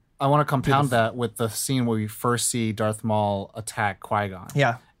 I want to compound that with the scene where we first see Darth Maul attack Qui-Gon.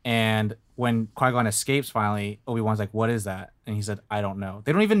 Yeah. And when Qui-Gon escapes finally, Obi-Wan's like, what is that? And And he said, I don't know.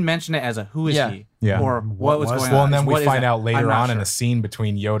 They don't even mention it as a who is he Yeah. or what was going on. Well, and then What we is find it? out I'm later not on in sure. a scene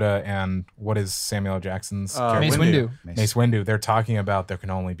between Yoda and what is Samuel L. Jackson's character? Mace Windu. Mace Windu. They're talking about there can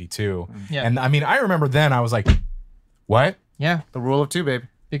only be two. Yeah. And I mean, I remember then I was like, what? Yeah, The rule of two, baby.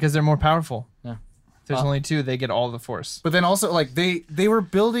 because they're more powerful. Yeah. If there's only two, they get all the Force. But then also, like, they were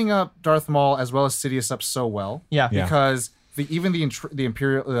building up Darth Maul as well as Sidious up so well. Yeah. Yeah. Because the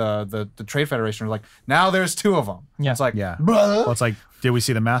Imperial, the Trade Federation was like, now there's two of them. Yeah. It's like, Yeah. brother. Well, it's like, did we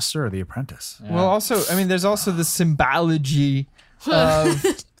see the master or the apprentice? Well, also, I mean, there's also the symbology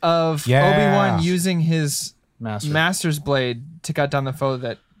of Yeah. Obi-Wan using his Master. master's blade to cut down the foe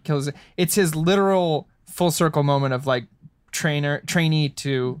that kills it. It's his literal full circle moment of like trainee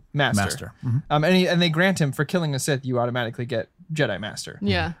to master. Master. And they grant him for killing a Sith, you automatically get Jedi Master.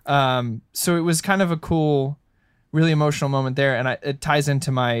 Yeah. So it was kind of a cool, really emotional moment there, and it ties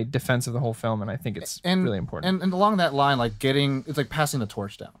into my defense of the whole film, and I think it's really important. And along that line, like it's like passing the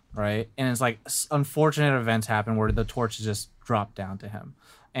torch down, right? And it's like unfortunate events happen where the torch is just dropped down to him,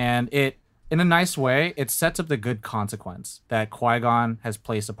 and it, in a nice way, it sets up the good consequence that Qui-Gon has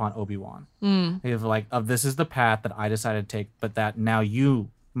placed upon Obi-Wan. This is the path that I decided to take, but that now you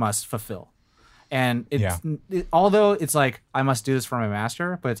must fulfill. And although it's like I must do this for my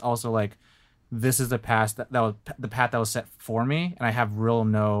master, but it's also like this is the path that was set for me, and I have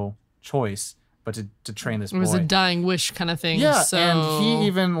no choice but to train this boy. It was a dying wish kind of thing. Yeah, So... and he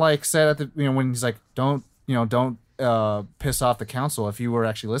even like said at the when he's like, don't piss off the council. If you were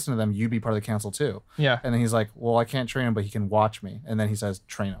actually listening to them, you'd be part of the council too. Yeah. And then he's like, well, I can't train him, but he can watch me. And then he says,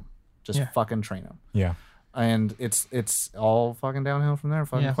 train him, just fucking train him. Yeah. And it's all fucking downhill from there.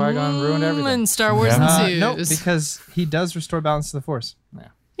 Fucking Qui-Gon ruined everything. And Star Wars Yeah. ensues. No, because he does restore balance to the Force.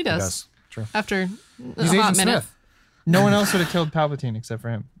 he does. does. True. After a He's hot Agent minute. Smith. No one else would have killed Palpatine except for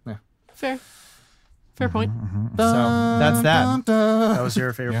him. Fair point. So that's that. That was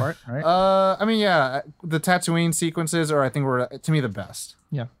your favorite part, right? I mean, yeah, the Tatooine sequences are, I think, were to me the best.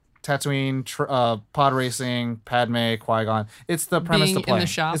 Yeah. Tatooine, pod racing, Padme, Qui-Gon. It's the premise Being to in play. the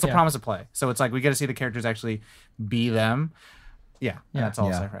shop. It's the Yeah. promise of play. So it's like we get to see the characters actually be them. Yeah, that's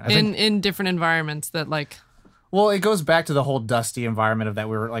all I'll say. I think, In different environments that like well, it goes back to the whole dusty environment of that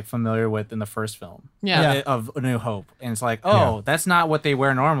we were like familiar with in the first film. Yeah. Of A New Hope. And it's like, oh, that's not what they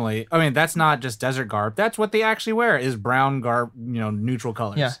wear normally. I mean, that's not just desert garb. That's what they actually wear is brown garb, neutral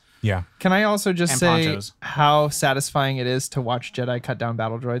colors. Yeah. Yeah. Can I also just And say ponchos. how satisfying it is to watch Jedi cut down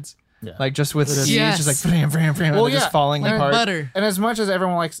battle droids? Yeah. Like just with ease, Yes. just like fram, fram, fram, Well, and they're just yeah. falling And apart. butter. And as much as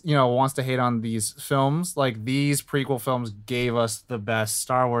everyone wants to hate on these films, like these prequel films gave us the best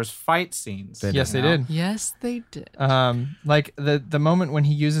Star Wars fight scenes. Yes, they You know? did. Yes, they did. Like the moment when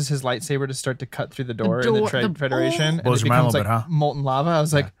he uses his lightsaber to start to cut through the door, in door- the Trade the- Federation, and Blows it your mind a becomes like little bit, huh? molten lava. I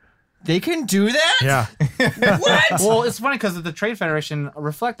was like, they can do that? Yeah. Well, it's funny because the Trade Federation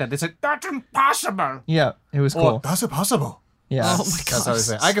reflect that. They said, that's impossible. Yeah, it was cool. That's impossible. Yeah, Oh my That's how god. they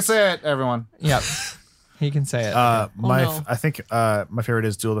say it. I can say it, everyone. yeah, he can say it. no. I think my favorite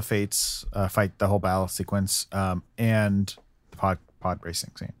is Duel of the Fates, fight the whole battle sequence, and the pod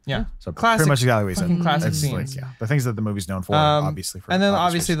racing scene. yeah, So classic, pretty much exactly what you said. fucking classic It's scenes. Like, the things that the movie's known for, obviously. For and then obvious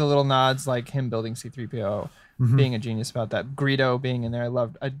obviously reasons. the little nods, like him building C-3PO, being a genius about that. Greedo being in there, I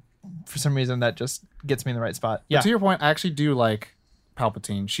loved. For some reason, that just gets me in the right spot. Yeah, To your point, I actually do like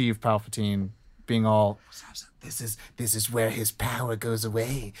Palpatine, Sheev Palpatine, being all, this is where his power goes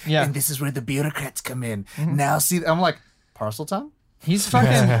away. Yeah. And this is where the bureaucrats come in. Now see, I'm like, parcel tongue? he's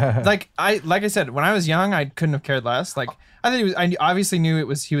fucking like I said, when I was young, I couldn't have cared less. Like I think I obviously knew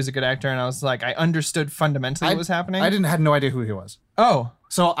he was a good actor, and I was like, I understood fundamentally what was happening. I had no idea who he was. Oh,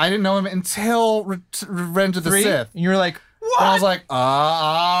 So I didn't know him until Revenge of the 3? Sith. And you were like, what? And I was like,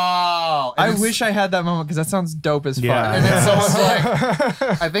 oh. I wish I had that moment because that sounds dope as fuck. Yeah. And then someone's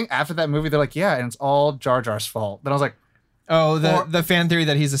like, I think after that movie, they're like, yeah, and it's all Jar Jar's fault. Then I was like, Oh, Or- the fan theory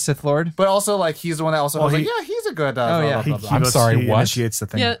that he's a Sith Lord. but also like he's the one that also was like, yeah, he's a good. Oh, yeah. blah, blah, blah. I'm sorry, he what? initiates the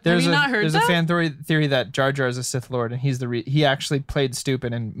thing. Yeah, There's have you not heard there's that? a fan theory that Jar Jar is a Sith Lord, and he's he actually played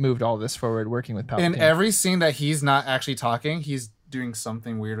stupid and moved all this forward, working with Palpatine. In every scene that he's not actually talking, he's doing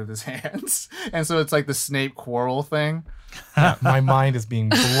something weird with his hands, and so it's like the Snape quarrel thing. My mind is being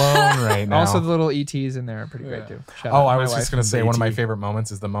blown right now. Also, the little ETs in there are pretty great too. Shout Oh, out I my was wife. just going to say the one of my AT. favorite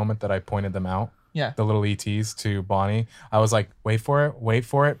moments is the moment that I pointed them out. Yeah. The little ETs to Bonnie. I was like, wait for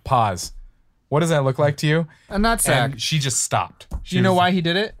it, pause. What does that look like to you? And not Zach. And she just stopped. Do you know why he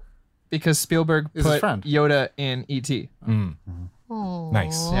did it? Because Spielberg Is his put friend. Yoda in ET.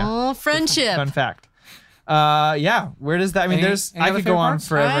 Nice. Yeah. Oh, friendship. Fun fact. Yeah. Where does that? I mean, Any- there's. any I other could go favorite on parts?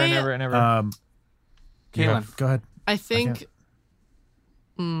 forever and I- ever and ever. Caitlin. Go ahead. I think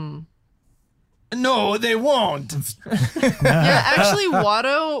No, they won't. Yeah, actually,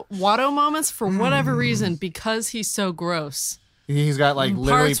 Watto moments for whatever reason because he's so gross. He's got like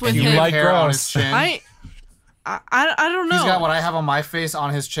literally Parts with pubic him. Like hair on gross. his chin. I don't know. He's got what I have on my face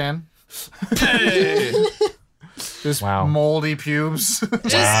on his chin. Just Wow. moldy pubes.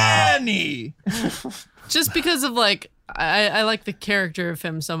 Annie. Just because of like I like the character of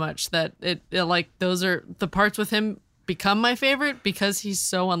him so much that it like those are the parts with him become my favorite because he's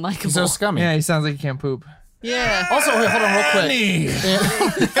so unlikable. He's so scummy. Yeah, he sounds like he can't poop. yeah. Also, wait, hold on real quick. Annie.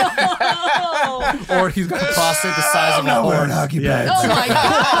 Or he's got a prostate the size of a horse. Oh my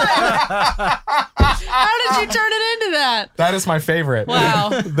god! How did you turn it into that? That is my favorite. Wow.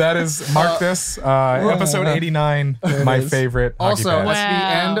 That is, mark this, episode 89, my favorite hockey Also, pads. Wow. at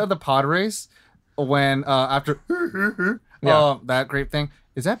the end of the pod race, when after that great thing,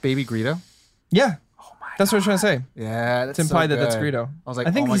 is that Baby Greedo? Yeah. That's what I was trying to say. Yeah, that's It's implied so that that's good. Greedo. I was like,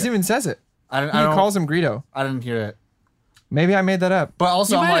 I think oh my he God. even says it. I He don't, calls him Greedo. I didn't hear it. Maybe I made that up. But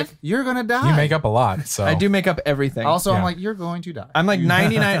also, You I'm might like, have. you're gonna die. You make up a lot, so. I do make up everything. Also, I'm Yeah. like, you're going to die. I'm like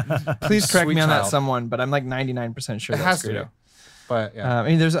 99. Please correct Sweet me on that, child. someone, but I'm like 99% sure It that's has to be. Greedo. But yeah. I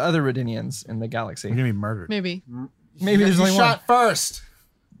mean, there's other Redinians in the galaxy. You're gonna be murdered. Maybe. Maybe there's he only shot one. first.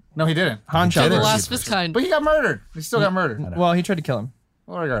 No, he didn't. Han shot The first. last of his kind. But he got murdered. He still got murdered. Well, he tried to kill him.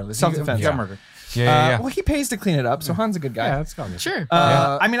 Well, regardless, Self-defense. He got murdered. Yeah. Well, he pays to clean it up, so Han's a good guy. Yeah, that's got me. Sure.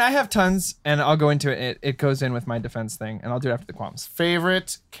 I mean, I have tons, and I'll go into it. It goes in with my defense thing, and I'll do it after the qualms.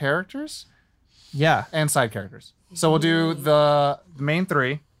 Favorite characters Yeah. and side characters. So we'll do the main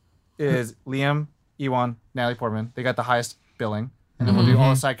three is Liam, Ewan, Natalie Portman. They got the highest billing, and then we'll do all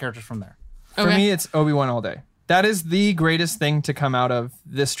the side characters from there. For Okay. me, it's Obi-Wan all day. That is the greatest thing to come out of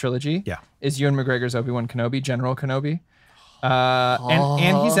this trilogy. Yeah. Is Ewan McGregor's Obi-Wan Kenobi, General Kenobi.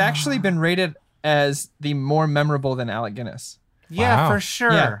 And he's actually been rated as the more memorable than Alec Guinness. Yeah, Wow. for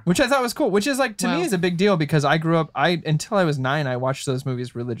sure. Yeah, which I thought was cool. Which is like to Wow. me is a big deal because I grew up. Until I was 9, I watched those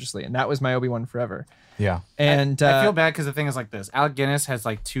movies religiously, and that was my Obi-Wan forever. Yeah. And I feel bad because the thing is like this. Alec Guinness has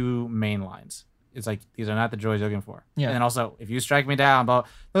like two main lines. It's like, these are not the droids you're looking for. Yeah. And then also, if you strike me down, but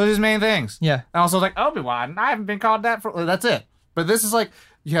those are his main things. Yeah. And also like, Obi-Wan, I haven't been called that for, that's it. But this is like,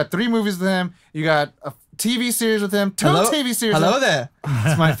 you had 3 movies with him. You got a TV series with him. 2 TV series Hello with him. there.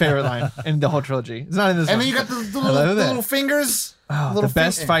 It's my favorite line in the whole trilogy. It's not in this And one. then you got the Hello little, there. little fingers. Oh, little the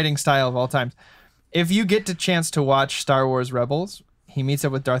best fin- fighting style of all time. If you get the chance to watch Star Wars Rebels, he meets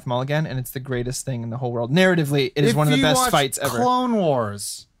up with Darth Maul again, and it's the greatest thing in the whole world. Narratively, it is If one of the you best watch fights ever. Clone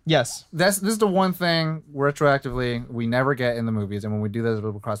Wars. Yes. This is the one thing retroactively we never get in the movies, and when we do that,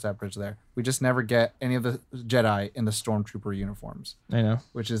 we'll cross that bridge there. We just never get any of the Jedi in the stormtrooper uniforms, I know.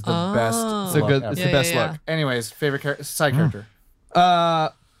 which is the best. It's a look good. ever. It's Yeah, the best yeah, look. Anyways, favorite side character.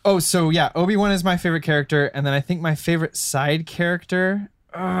 So yeah, Obi-Wan is my favorite character, and then I think my favorite side character,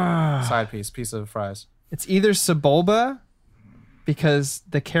 Side piece of fries. it's either Sebulba, because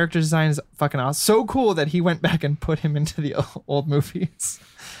the character design is fucking awesome. So cool that he went back and put him into the old movies.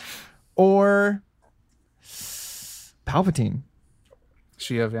 Or Palpatine.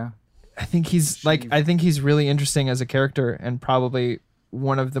 Sheev, yeah. I think he's really interesting as a character, and probably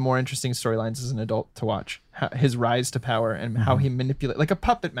one of the more interesting storylines as an adult to watch. His rise to power and how he manipulates, like a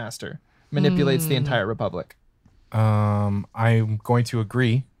puppet master, manipulates the entire Republic. I'm going to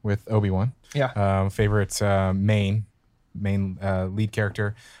agree with Obi-Wan. Yeah. Favorite main lead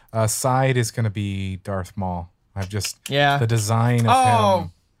character. Side is going to be Darth Maul. I've just Yeah. the design of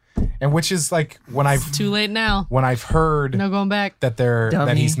him, and which is like when Too late now. I've heard No going back. that that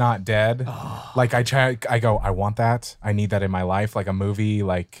Dummy. he's not dead. Like I go, I want that. I need that in my life. Like a movie.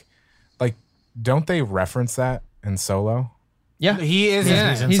 Like don't they reference that in Solo? Yeah. He is in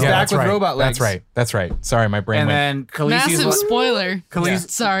it. He's back that's with right. robot legs. That's right. Sorry, my brain And went. then Khaleesi's Massive spoiler. I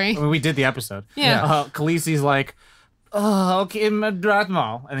Sorry. mean, we did the episode. Yeah. Khaleesi's like, oh, okay, Darth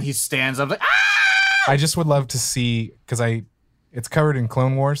Maul, and he stands up like, ah! I just would love to see because it's covered in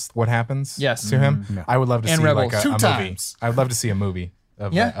Clone Wars. What happens? Yes. to him. I would love to And see Rebels. like a 2 movie. times. I would love to see a movie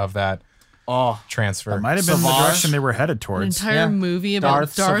of Yeah. that Oh, transfer. That might have been the Savage. direction they were headed An towards. entire Yeah. movie about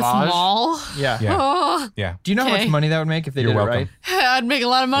Darth Darth Savage. Maul. Yeah. Yeah, Oh, yeah. Do you know how Okay. much money that would make if they You're did welcome. it right? I'd make a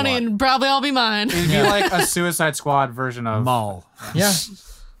lot of money and probably all be mine. it'd be like a Suicide Squad version of Maul. Yeah.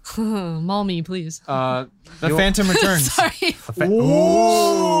 Maul me, please. The Phantom Returns. Sorry.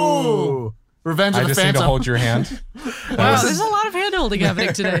 Ooh. Revenge I of the just need to Phantom. hold your hand. Wow, there's a lot of hand holding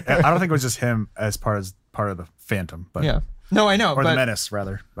happening today. I don't think it was just him as part of the Phantom, but Yeah. No, I know. or but the Menace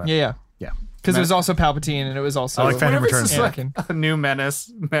rather. But Yeah, yeah. yeah. Because it was also Palpatine, and it was also I like Phantom What if Returns. it's just like Anakin. a new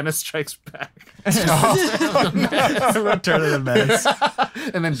Menace Strikes Back, Return of the Menace.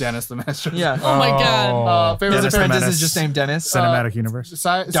 and then Dennis the Menace. Strikes Yeah. Oh my god. Favorite Dennis His the apprentice Menace. is just named Dennis. Cinematic Universe.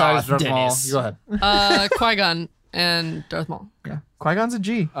 Side Darth Darth Maul. Dennis. You go ahead. Qui-Gon and Darth Maul. Yeah. Qui-Gon's a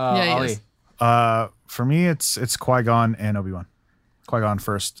G. Yeah, he Ali. is. For me, it's Qui-Gon and Obi-Wan. Qui-Gon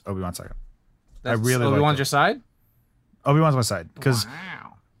first, Obi-Wan second. I really like Obi-Wan's it. your side. Obi-Wan's my side because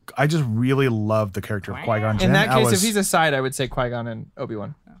Wow. I just really love the character of Qui-Gon Jinn. In that I case, was, if he's a side, I would say Qui-Gon and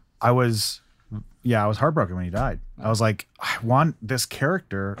Obi-Wan. I was heartbroken when he died. I was like, I want this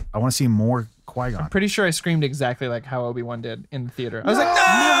character. I want to see more Qui-Gon. Pretty sure I screamed exactly like how Obi-Wan did in the theater. I was like,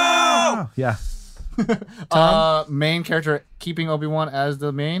 no! Yeah. Main character keeping Obi-Wan as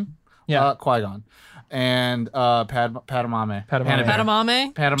the main. Yeah. Qui-Gon, and Padmame. Padmame.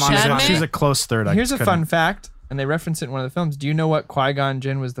 Padmame? Padmame. Padme? She's a close third. Here's a couldn't- fun fact, and they reference it in one of the films. Do you know what Qui-Gon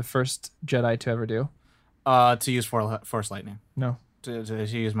Jinn was the first Jedi to ever do? To use Force lightning. No. To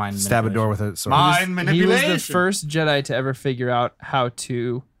use mind Stab a door manipulation. with it. So Mind He manipulation. was the first Jedi to ever figure out how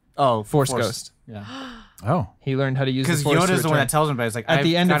to Oh, Force Ghost. Yeah. Oh. He learned how to use the Because Force to Yoda's the one return. that tells him, but it's like At I've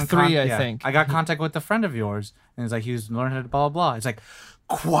the end of gotten 3, I think. I got contact with a friend of yours, and it's like he was learning how to blah blah blah. It's like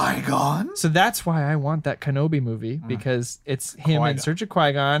Qui-Gon. So that's why I want that Kenobi movie, because it's him in Qui-Gon. search of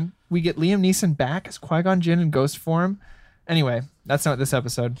Qui-Gon. We get Liam Neeson back as Qui-Gon Jinn in ghost form. Anyway, that's not this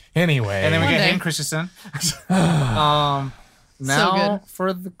episode. Anyway, And then we One get day. Hayden Christensen. Now good.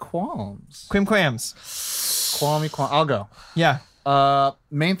 for the qualms. Quim Quams. Qualm. I'll go. Yeah.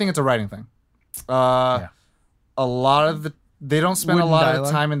 Main thing, it's a writing thing. A lot of they don't spend Wooden a lot dialogue.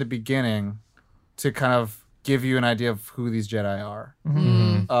 of time in the beginning to kind of give you an idea of who these Jedi are.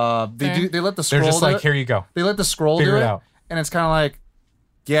 Fair. They let the they're scroll just do like, it. here you go. They let the scroll Figure do it it, out. and it's kind of like,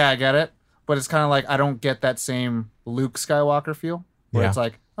 yeah, I get it, but it's kind of like I don't get that same Luke Skywalker feel where Yeah. it's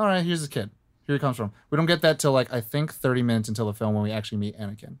like, all right, here's the kid, here he comes from. We don't get that till like I think 30 minutes until the film when we actually meet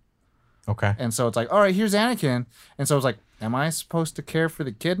Anakin, Okay. and so it's like, all right, here's Anakin, and so it's like, am I supposed to care for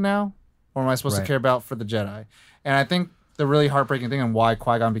the kid now, or am I supposed to Right. care about for the Jedi? And I think the really heartbreaking thing and why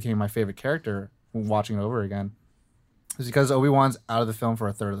Qui-Gon became my favorite character when watching it over again is because Obi-Wan's out of the film for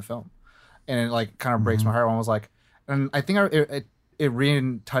a third of the film. And it like kind of breaks my heart when I was like, and I think it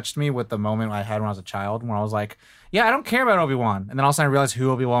really touched me with the moment I had when I was a child when I was like, yeah, I don't care about Obi-Wan. And then all of a sudden I realized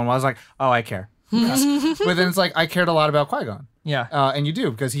who Obi-Wan was. I was like, oh, I care. But then it's like, I cared a lot about Qui-Gon. Yeah. And you do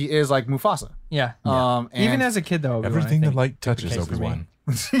because he is like Mufasa. Yeah. And Even as a kid, though, Obi-Wan, Everything I the think, light touches, case for me. Obi-Wan.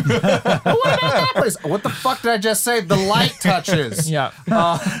 what the fuck did I just say? The light touches. Yeah.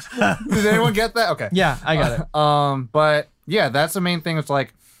 Did anyone get that? Okay. Yeah, I got it. But yeah, that's the main thing. It's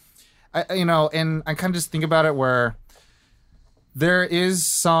like, and I kind of just think about it where there is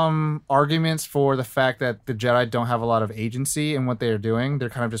some arguments for the fact that the Jedi don't have a lot of agency in what they are doing. They're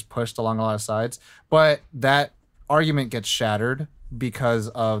kind of just pushed along a lot of sides. But that argument gets shattered because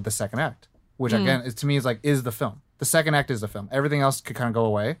of the second act, which again, to me is the film. The second act is the film. Everything else could kind of go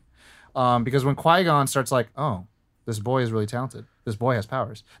away. Because when Qui-Gon starts like, oh, this boy is really talented. This boy has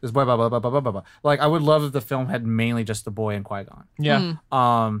powers. This boy, blah, blah, blah, blah, blah, blah, blah. Like, I would love if the film had mainly just the boy and Qui-Gon. Yeah.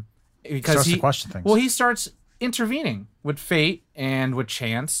 Because Starts he to question things. Well, he starts intervening with fate and with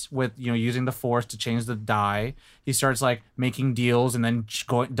chance, with using the Force to change the die. He starts like making deals and then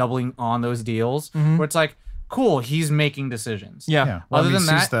doubling on those deals. Where it's like, cool, he's making decisions. Yeah. Yeah. Well, Other I mean,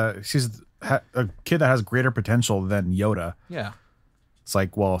 than she's a kid that has greater potential than Yoda. Yeah. It's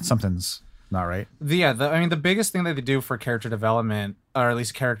like, well, something's not right. The biggest thing that they do for character development, or at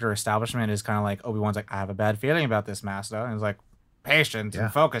least character establishment, is kind of like Obi-Wan's like, I have a bad feeling about this, Master. And it's like, patience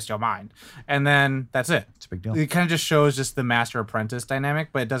and focus your mind. And then that's it. It's a big deal. It kind of just shows just the master apprentice dynamic,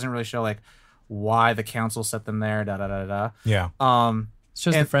 but it doesn't really show like why the council set them there, da da da da. Yeah. It's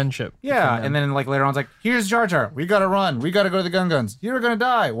just And- the friendship. Yeah, between them. and then like later on, it's like, here's Jar Jar. We gotta run. We gotta go to the Gungans. You're gonna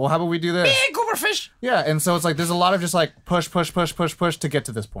die. Well, how about we do this? Gooberfish. Yeah, and so it's like there's a lot of just like push to get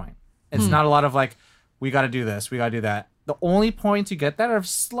to this point. It's not a lot of like, we gotta do this, we gotta do that. The only points you get that are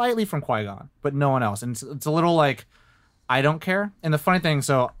slightly from Qui-Gon, but no one else. And it's a little like, I don't care. And the funny thing,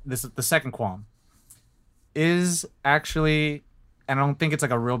 so this the second qualm is actually, and I don't think it's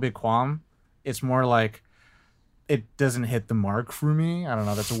like a real big qualm. It's more like it doesn't hit the mark for me. I don't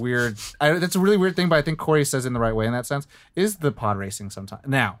know. That's a weird. That's a really weird thing, but I think Corey says it in the right way in that sense. Is the pod racing sometimes.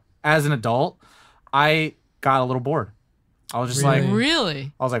 Now, as an adult, I got a little bored. I was just like,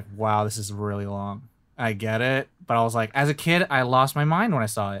 Really? I was like, wow, this is really long. I get it, but I was like, as a kid, I lost my mind when I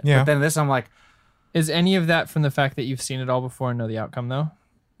saw it. Yeah. But then this, I'm like, Is any of that from the fact that you've seen it all before and know the outcome, though?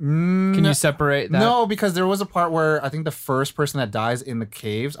 Can you separate that? No, because there was a part where I think the first person that dies in the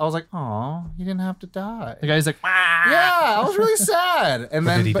caves, I was like, "Oh, he didn't have to die." The guy's like, Yeah, I was really sad. And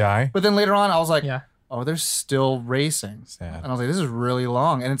then did he die? But then later on, I was like, yeah. "Oh, they're still racing." Sad. And I was like, "This is really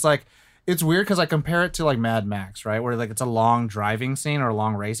long." And it's like, it's weird because I compare it to like Mad Max, right? Where like it's a long driving scene or a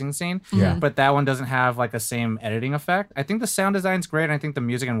long racing scene. Yeah. But that one doesn't have like the same editing effect. I think the sound design's great. And I think the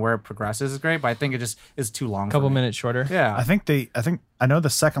music and where it progresses is great. But I think it just is too long. A couple for me. minutes shorter. Yeah. I know the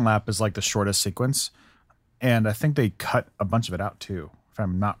second lap is like the shortest sequence, and I think they cut a bunch of it out too. If I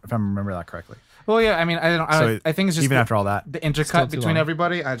remember that correctly. Well, yeah. I mean, I think it's just even after all that, the Still intercut too between long.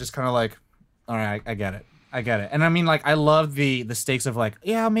 everybody. I just kind of like, all right, I get it. And I mean, like, I love the stakes of like,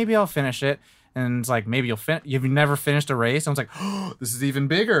 yeah, maybe I'll finish it. And it's like, maybe you've never finished a race. I was like, oh, this is even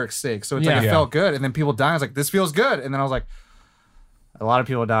bigger stake. So it's like, it Yeah. felt good. And then people dying. I was like, this feels good. And then I was like, a lot of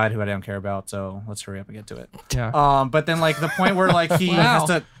people died who I don't care about. So let's hurry up and get to it. Yeah. But then like the point where like he Wow. has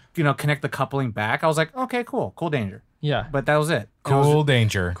to, connect the coupling back. I was like, okay, cool danger. Yeah. But that was it. And I was- Cool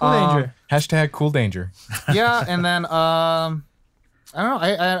danger. Cool danger. Hashtag cool danger. yeah, and then I don't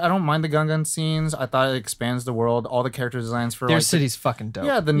know. I don't mind the Gungan scenes. I thought it expands the world. All the character designs for Their like city's fucking dope.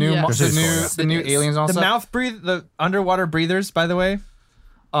 yeah, the new Yeah. the city's new cool, yeah. the new aliens and all The stuff. the underwater breathers, by the way.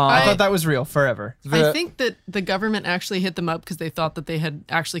 I I thought that was real forever. I think that the government actually hit them up because they thought that they had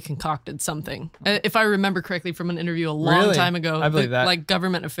actually concocted something. If I remember correctly from an interview a long Really? time ago, I believe that. like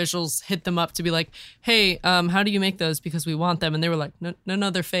government officials hit them up to be like, "Hey, how do you make those? Because we want them." And they were like, "No,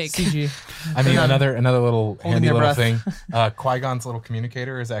 they're fake." CG. I mean, another little handy their little breath. thing. Qui-Gon's little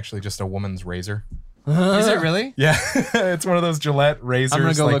communicator is actually just a woman's razor. Is it really? Yeah, it's one of those Gillette razors. I'm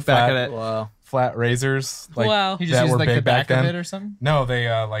gonna go like look back flat, at it. wow. Flat razors. Like, Wow. He just that used were like the big back back of then. it or something. No,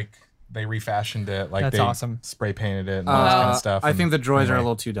 they refashioned it. Like That's they awesome. spray painted it and all that kind of stuff. I and think the droids are a anyway.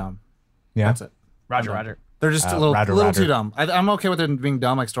 little too dumb. Yeah. That's it. Roger. They're just a Roger, little Roger. too dumb. I'm okay with them being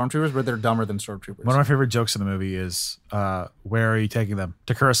dumb like stormtroopers, but they're dumber than stormtroopers. one of my favorite jokes in the movie is, "Where are you taking them?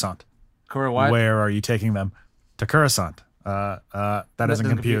 To Coruscant. Corey, what? Where are you taking them? To Coruscant. That doesn't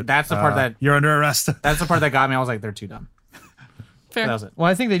compute. That's the part that you're under arrest." that's the part that got me. I was like, they're too dumb. Fair. That was it. Well,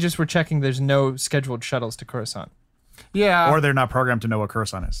 I think they just were checking there's no scheduled shuttles to Coruscant. Yeah. Or they're not programmed to know what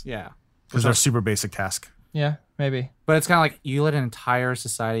Coruscant is. yeah. Because they're super basic task. Yeah, maybe. But it's kind of like you let an entire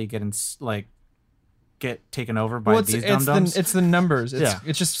society get taken over by these dum dums. it's the numbers. Yeah.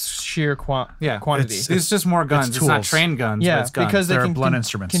 It's just sheer Yeah. quantity. It's just more guns. It's not tools. trained guns. yeah, but it's guns. because they They're can blunt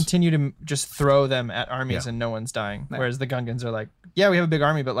instruments. continue to just throw them at armies Yeah. and no one's dying. Whereas the Gungans are like, yeah, we have a big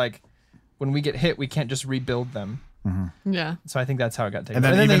army, but like when we get hit, we can't just rebuild them. Yeah. So I think that's how it got taken. And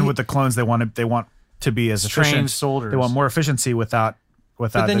then But even they- with the clones, they want to be as Trained efficient. soldiers. They want more efficiency without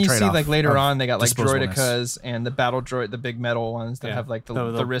but then the you see trade-off like later of on they got like disposableness. droidicas and the battle droid, the big metal ones that Yeah. have like the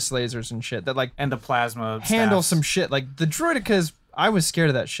The- wrist lasers and shit that like and the plasma handle staffs. some shit. Like the droidicas, I was scared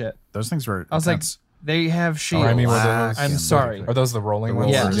of that shit. Those things were. I was like, intense. they have shields. I mean, were those, I'm sorry. Are those the rolling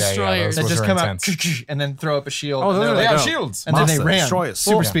ones? Yeah. Or- Destroyers. That those just were come intense. out and then throw up a shield. Oh, and those they're are like, dope. shields. and then they Monster, ran. destroyers,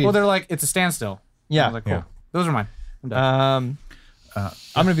 Super super speed. Well, they're like it's a standstill. I Yeah. was like, cool. Yeah. Those are mine. I'm done. I'm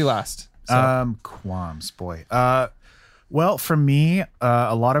gonna be last. So. Qualms, boy. Well, for me,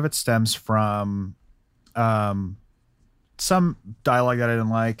 a lot of it stems from some dialogue that I didn't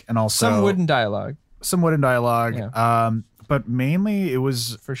like, and also Some wooden dialogue. dialogue. Yeah. But mainly it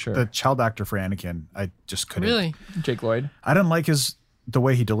was For sure. the child actor for Anakin. I just couldn't. Really? Jake Lloyd. I didn't like the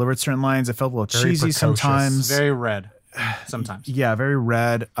way he delivered certain lines. It felt a little Very cheesy precocious. sometimes. Very red. Sometimes. Yeah, very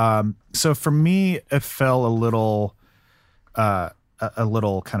red. So for me, it fell a little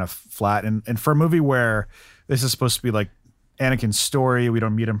kind of flat. And for a movie where this is supposed to be like Anakin's story, we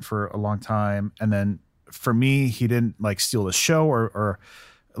don't meet him for a long time, and then for me, he didn't like steal the show or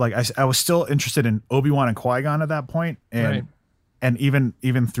like I was still interested in Obi-Wan and Qui-Gon at that point, and Right. and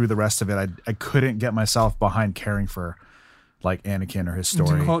even through the rest of it, I couldn't get myself behind caring for like Anakin or his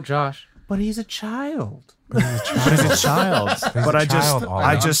story. To quote Josh, but he's a child. But he's a child. But I just child, Ollie.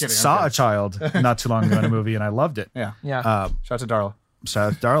 I I'm just kidding, I'm saw kidding. a child not too long ago in a movie, and I loved it. Yeah. Yeah. Shout out to Darla. Shout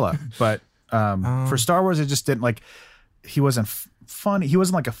out to Darla. But for Star Wars, it just didn't like. He wasn't funny. He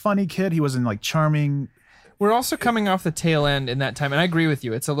wasn't like a funny kid. He wasn't like charming. We're also coming off the tail end in that time, and I agree with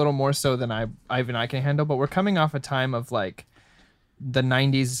you. It's a little more so than even I can handle. But we're coming off a time of like the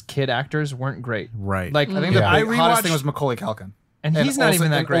 '90s kid actors weren't great. Right. Like I think the the I big hottest thing rewatched, was Macaulay Culkin. and he's not even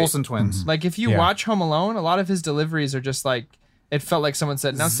that and great. Olsen twins. Like if you Yeah. watch Home Alone, a lot of his deliveries are just like it felt like someone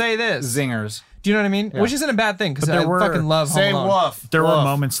said, "Now say this." Zingers. Do you know what I mean? Which isn't a bad thing because But there I were- fucking love Home Say Alone. woof. There were woof.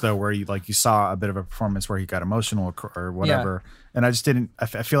 moments though where you saw a bit of a performance where he got emotional or whatever, and I just didn't. I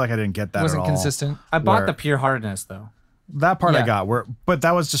feel like I didn't get that. Wasn't at all. consistent. I bought Where- the pure heartedness though. That part Yeah. I got, but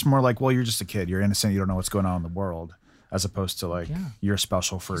that was just more like, well, you're just a kid. You're innocent. You don't know what's going on in the world. as opposed to like you're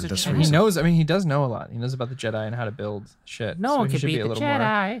special for this And reason. he knows. I mean, he does know a lot. He knows about the Jedi and how to build shit. No so one he can should beat be a the little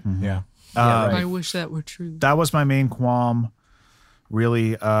Jedi. more. Yeah. I wish that were true. That was my main qualm.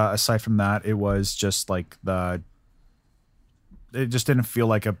 Really, aside from that, it was just like it just didn't feel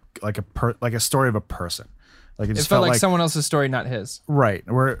like a story of a person. Like it It just felt like someone else's story, not his. right,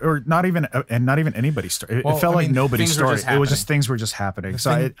 or not even anybody's story. It Well, felt I like mean, nobody's things were story. just It was happening. just things were just happening.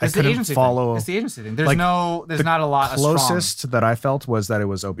 So I It's the couldn't agency follow. thing. It's the agency thing. There's like, there's not a lot. Closest that I felt was that it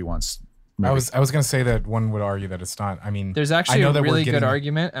was Obi-Wan's movie. I was going to say that one would argue that it's not. I mean, There's I actually know a that we're really good getting-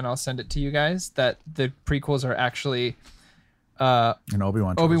 argument, and I'll send it to you guys, that the prequels are actually an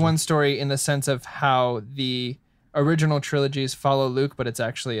Obi-Wan. trilogy. Obi-Wan's story in the sense of how the original trilogies follow Luke, but it's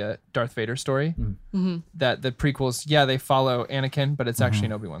actually a Darth Vader story. That the prequels, they follow Anakin, but it's actually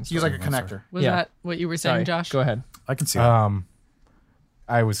an Obi-Wan story. He's like a connector. Was Yeah. that what you were saying, Sorry, Josh? go ahead. I can see that.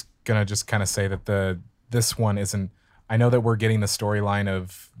 I was gonna just kind of say that this one isn't. I know that we're getting the storyline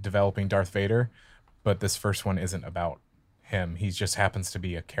of developing Darth Vader, but this first one isn't about him. He just happens to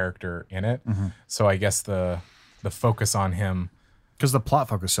be a character in it. So I guess the focus on him. Because the plot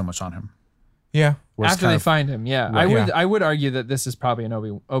focused so much on him. Yeah. Was After kind they of- find him, I would argue that this is probably an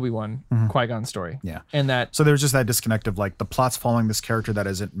Obi-Wan Qui-Gon story. Yeah. And that So there was just that disconnect of like the plot's following this character that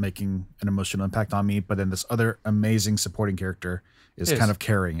isn't making an emotional impact on me, but then this other amazing supporting character is kind of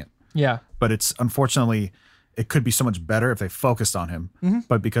carrying it. But it's unfortunately, it could be so much better if they focused on him.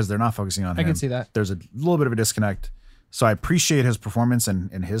 But because they're not focusing on him, can see that. There's a little bit of a disconnect. So I appreciate his performance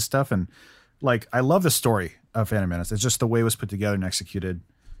and his stuff. And like, I love the story of Phantom Menace. It's just the way it was put together and executed.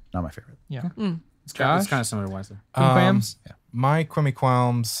 Not my favorite. Yeah. It's Josh? kind of similar to Wesley. Qualms? My Quimmy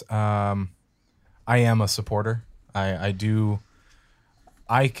Qualms, I am a supporter. I do.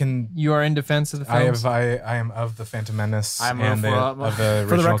 I can. You are in defense of the I films? am of the Phantom Menace I'm and of the original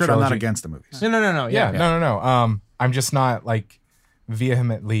For the record, I'm not trilogy. against the movies. No. Yeah, no. I'm just not like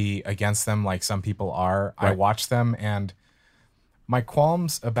vehemently against them like some people are. I watch them, and my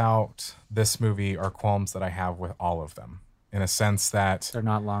qualms about this movie are qualms that I have with all of them, in a sense that They're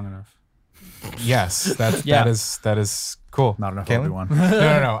not long enough. yes, that is cool. Not enough Caitlin? Obi-Wan.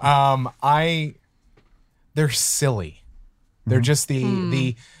 No. They're silly. They're just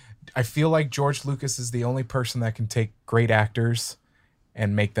the. I feel like George Lucas is the only person that can take great actors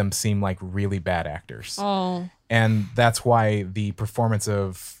and make them seem like really bad actors. Oh, And that's why the performance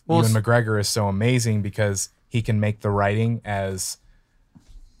of Ewan McGregor is so amazing, because he can make the writing as,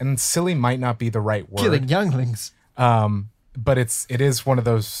 and silly might not be the right word, Killing younglings. but it is one of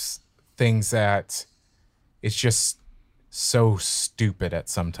those things that it's just so stupid at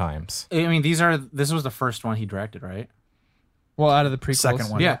sometimes. I mean, this was the first one he directed, right? Well, out of the prequels. Second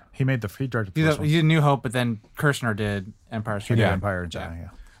one. Yeah. He directed the He first one. did New Hope, but then Kirshner did Empire He Strikes did Back. Empire and Jedi, yeah.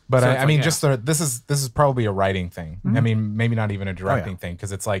 But So I it's like, mean, yeah. just this is probably a writing thing. I mean, maybe not even a directing thing,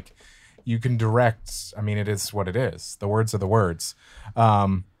 because it's like you can direct. I mean, it is what it is. The words are the words.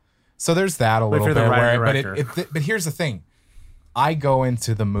 So there's that a little you're bit. the writer But but here's the thing: I go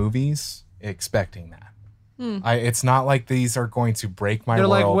into the movies expecting that. It's not like these are going to break my They're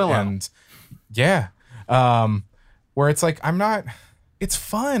like world. Willow. And where it's like I'm not. It's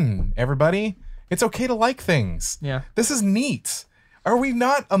fun, everybody. It's okay to like things. Yeah. This is neat. Are we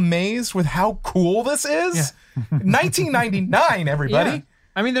not amazed with how cool this is? 1999, everybody. Yeah.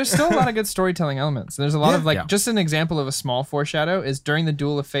 I mean, there's still a lot of good storytelling elements. There's a lot of Yeah. just an example of a small foreshadow is during the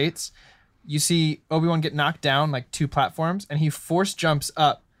Duel of Fates, you see Obi-Wan get knocked down like 2 platforms, and he force jumps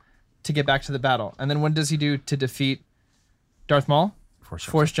up to get back to the battle. And then what does he do to defeat Darth Maul?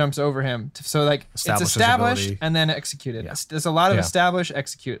 Force jumps over him. So like Establish it's his established ability. and then executed. There's a lot of Yeah. establish,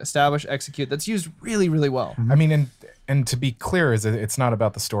 execute that's used really, really well. I mean, and to be clear, it's not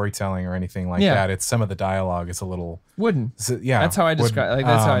about the storytelling or anything like Yeah. that. It's some of the dialogue is a little. Wooden. Yeah, That's how I describe. Like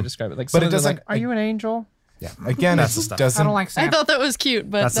that's how I um, describe it. Like, but some it of the, doesn't- Like, are you an angel? Again, That's the it stuff. doesn't. I don't like I Sam. thought that was cute,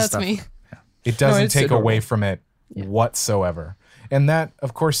 but That's the that's stuff. me. It doesn't it's take adorable. away from it whatsoever. And that,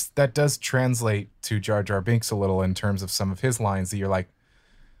 of course, that does translate to Jar Jar Binks a little in terms of some of his lines that you're like,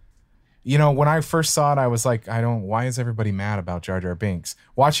 when I first saw it, I was like, why is everybody mad about Jar Jar Binks?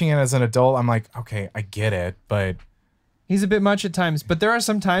 Watching it as an adult, I'm like, okay, I get it, but He's a bit much at times, but there are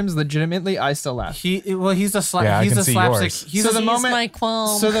some times legitimately I still laugh. He's the Yeah, I he's can the see slapstick. yours. He's So a, the moment- my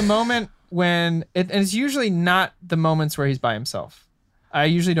qualm. So the moment when and it's usually not the moments where he's by himself. I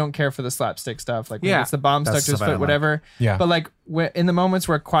usually don't care for the slapstick stuff, like when Yeah. it's the bomb stuck That's to his stuff I foot, don't whatever. Yeah. But like in the moments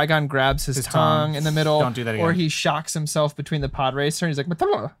where Qui-Gon grabs his tongue tongue. in the middle, Don't do that or again. he shocks himself between the pod racer, and he's like,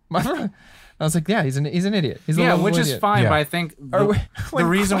 I was like, yeah, he's an idiot. He's a Yeah, lovable which is idiot. fine, Yeah. but I think Or the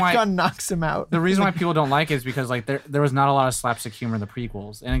reason why Qui-Gon knocks him out. the reason why people don't like it is because like there was not a lot of slapstick humor in the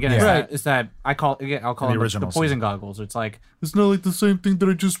prequels. And again, Yeah. it's that I'll call The it the originals. poison goggles. It's like it's not like the same thing that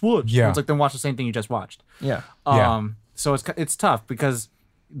I just watched. Yeah. It's like then watch the same thing you just watched. Yeah. Yeah. So it's tough because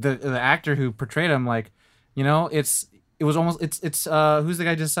the actor who portrayed him, like, you know, it's who's the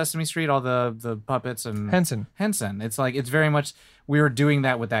guy just Sesame Street, all the puppets and Henson. It's like it's very much we were doing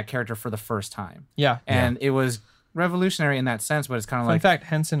that with that character for the first time. Yeah. And it was revolutionary in that sense, but it's kind of Fun like fact: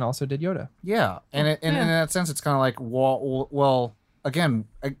 Henson also did Yoda. yeah, and in that sense, it's kind of like well, again,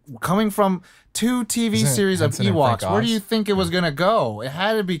 coming from two TV Isn't it series of Henson and Frank Ewoks, where do Oz? you think it was gonna go? It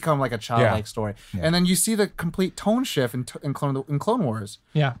had to become like a childlike story, and then you see the complete tone shift in Clone Wars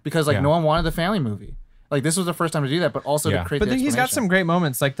Yeah. because like Yeah. no one wanted the family movie. Like this was the first time to do that, but also Yeah. to create. But the then he's got explanation. some great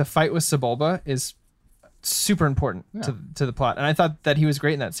moments. Like the fight with Sebulba is super important to the plot, and I thought that he was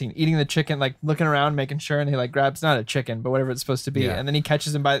great in that scene, eating the chicken, like looking around, making sure, and he like grabs not a chicken, but whatever it's supposed to be, Yeah. and then he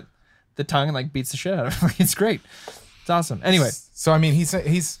catches him by the tongue and like beats the shit out of him. It's great. It's awesome. Anyway, So I mean,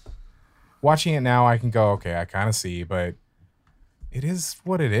 he's watching it now. I can go, okay, I kind of see, but it is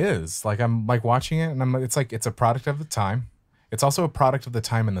what it is. Like I'm like watching it, and it's like it's a product of the time. It's also a product of the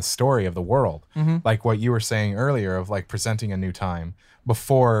time and the story of the world. Like what you were saying earlier of like presenting a new time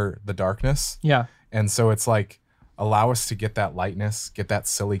before the darkness. yeah, And so it's like allow us to get that lightness, get that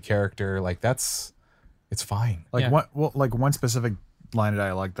silly character. Like it's fine. Like Yeah. one specific line of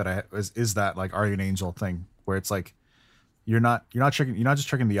dialogue that I is that like are you an angel thing where it's like you're not just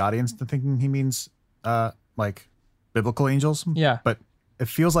tricking the audience into thinking he means like biblical angels. Yeah. But it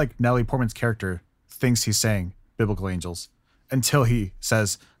feels like Natalie Portman's character thinks he's saying biblical angels until he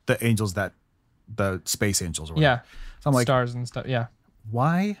says the angels that the space angels or whatever. yeah, So I'm like, stars and stuff. Yeah.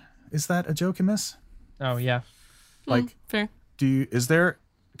 why is that a joke in this? Oh yeah. Like, Fair. is there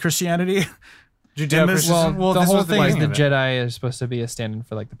Christianity? Judeo in this- Christian. Well, the this whole was thing is beginning the of it. Jedi is supposed to be a stand-in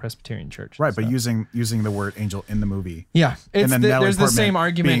for like the Presbyterian Church. Right, but So- using the word angel in the movie. Yeah, it's then Natalie there's the Portman same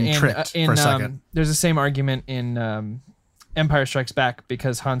argument being in tricked for a second. there's the same argument in Empire Strikes Back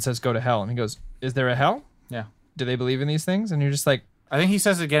because Han says go to hell and he goes, "Is there a hell? Yeah, Do they believe in these things?" And you're just like, I think he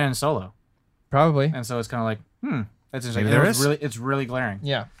says it again in Solo, probably. and so it's kind of like that's interesting. Maybe there It's is. it's really glaring.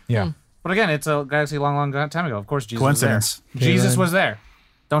 Yeah. Yeah. But again, it's a galaxy long time ago. Of course, Jesus Coincidence. was there. Jesus Kaylin. was there.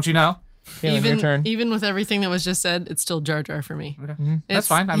 Don't you know? Kaylin, your turn. Even with everything that was just said, it's still Jar Jar for me. Okay. Mm-hmm. That's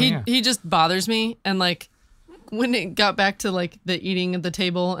fine. I mean, he just bothers me, and like when it got back to like the eating at the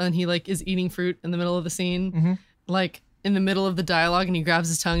table, and he like is eating fruit in the middle of the scene, Mm-hmm. like in the middle of the dialogue, and he grabs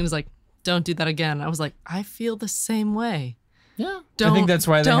his tongue and is like, "Don't do that again." I was like, I feel the same way. yeah. Don't, that's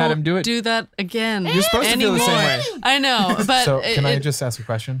why they had don't him do it. Do that again. You're supposed to feel the same way. I know, but So can I it- just ask a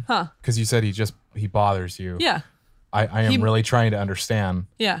question? Huh. Because you said he bothers you. Yeah, I am He- really trying to understand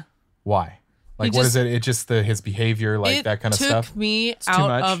yeah. why. Like, He what is just- it? It just his behavior, like It that kind of took stuff. me too out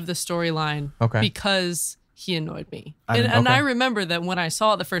much. of the storyline Okay. because he annoyed me. I And, didn't- and I okay. remember that when I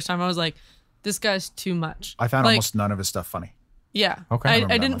saw it the first time, I was like, this guy's too much. I found Like, almost none of his stuff funny. Yeah. Okay. I I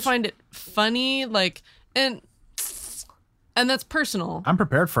remember that didn't much. find it funny, like, and that's personal. I'm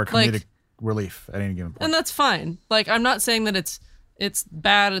prepared for a Like- comedic relief at any given point. And that's fine. Like, I'm not saying that it's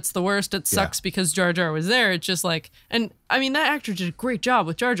bad, it's the worst, it sucks because Jar Jar was there. It's just like, and I mean, that actor did a great job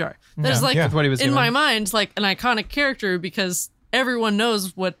with Jar Jar. That is like, Yeah. With what he was in doing. my mind, like an iconic character because everyone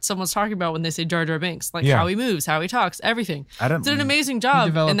knows what someone's talking about when they say Jar Jar Binks, like Yeah. how he moves, how he talks, everything. I didn't- Did an amazing He job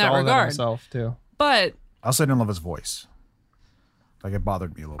developed in that all that regard. himself too. But I also didn't love his voice. Like it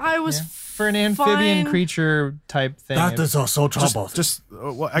bothered me a little bit. I was For an amphibian fine. creature type thing. also trouble. Just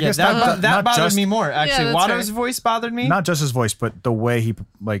well, I yeah, guess that not bothered just, me more. Actually, that's Watto's fair. voice bothered me. Not just his voice, but the way he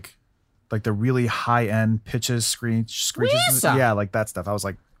like the really high end pitches, screeches. Lisa. Yeah, like that stuff. I was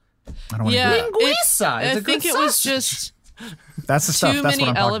like, I don't want to Yeah, do that. Linguiça. I It's a think good it was sausage. just That's the stuff. too That's many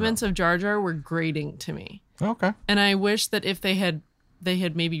what I'm elements talking of Jar Jar were grating to me. Okay. And I wish that if they had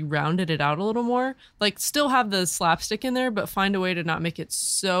maybe rounded it out a little more, like still have the slapstick in there, but find a way to not make it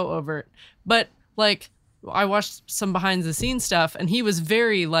so overt. But like I watched some behind the scenes stuff and he was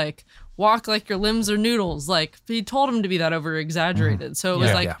very like walk like your limbs are noodles. Like he told him to be that over exaggerated. So it was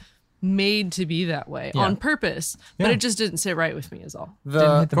Yeah. like Yeah. made to be that way on purpose. But it just didn't sit right with me is all.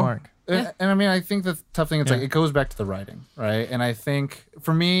 Didn't hit the mark. And I mean, I think the tough thing is like it goes back to the writing, right? And I think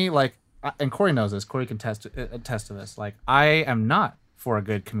for me, like, and Corey knows this. Corey can attest to this. Like, I am not for a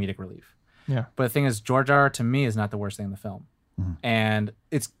good comedic relief. Yeah. But the thing is, Jar Jar to me is not the worst thing in the film, and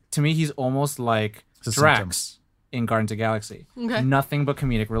it's to me he's almost like a Drax symptom. in Guardians of the Galaxy. Okay. Nothing but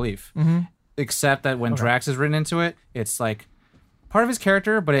comedic relief, except that when Drax is written into it, it's like part of his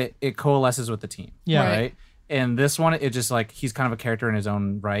character, but it coalesces with the team. Yeah. Right. Right. And this one, it just like he's kind of a character in his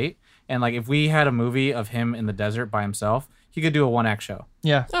own right. And like if we had a movie of him in the desert by himself, he could do a 1-act show.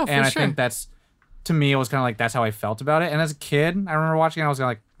 Yeah. Oh, for And I sure. think that's, to me, it was kind of like that's how I felt about it. And as a kid, I remember watching it, I was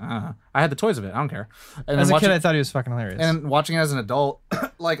kind of like, I had the toys of it. I don't care. And As then a kid, watching- I thought he was fucking hilarious. and watching it as an adult,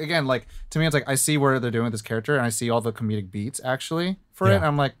 like again, like to me, it's like I see where they're doing with this character, and I see all the comedic beats actually for it. Yeah. And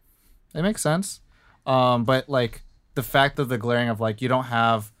I'm like, it makes sense. But like the fact of the glaring of like you don't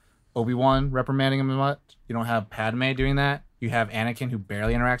have Obi-Wan reprimanding him much, you don't have Padme doing that, you have Anakin who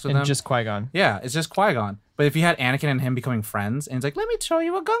barely interacts with and him. just Qui-Gon. Yeah, it's just Qui-Gon. But if you had Anakin and him becoming friends, and it's like, let me show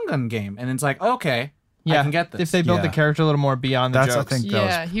you a Gungan game, and it's like, okay, I Yeah. can get this. If they build Yeah. the character a little more beyond the That's, I jokes. think, that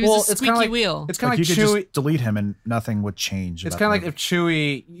Yeah, was, he was a it's kinda squeaky like, wheel. It's kind like of you like could Chewie. just delete him and nothing would change. It's about kind of the like if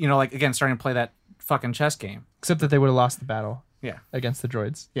Chewie, you know, like again, starting to play that fucking chess game. Except that they would have lost the battle Yeah, against the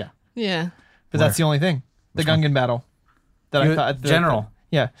droids. yeah. Yeah. But that's the only thing. The Gungan battle. That I thought. General.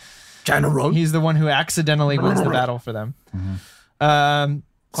 Yeah. General. He's the one who accidentally wins the battle for them. Clonks,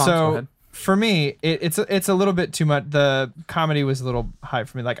 go So ahead. for me, it's a little bit too much. The comedy was a little high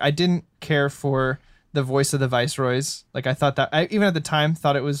for me. Like I didn't care for the voice of the viceroys. Like I thought that I even at the time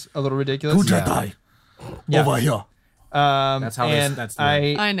thought it was a little ridiculous. Jedi. Yeah. Over here. That's how and that's the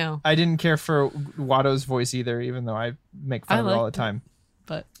way. I know, I didn't care for Watto's voice either, even though I make fun I of it all the liked it. time.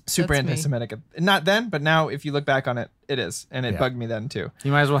 but Super that's me. anti-Semitic. Not then, but now if you look back on it, it is, and it Yeah. bugged me then too.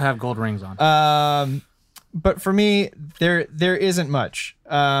 You might as well have gold rings on. But for me, there isn't much.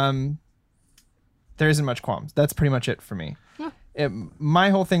 There isn't much qualms. That's pretty much it for me. My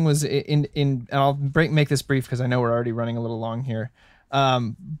whole thing was and I'll make this brief because I know we're already running a little long here.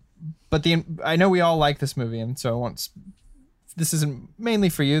 But I know we all like this movie, and so I want. This isn't mainly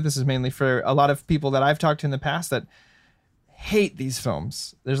for you. This is mainly for a lot of people that I've talked to in the past that hate these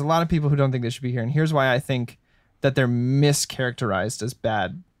films. There's a lot of people who don't think they should be here, and here's why I think that they're mischaracterized as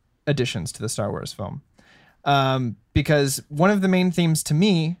bad additions to the Star Wars film. Because one of the main themes to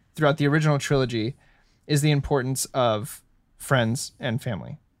me throughout the original trilogy is the importance of friends and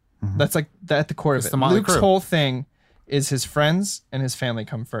family. That's like at the core It's of it. the Motley Luke's Crue. whole thing is his friends and his family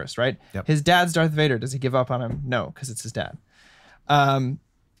come first, right? Yep. His dad's Darth Vader. Does he give up on him? No, because it's his dad.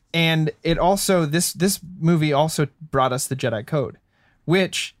 And it also this movie also brought us the Jedi Code,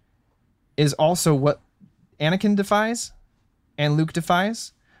 which is also what Anakin defies and Luke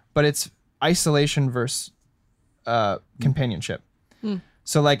defies, but it's isolation versus companionship.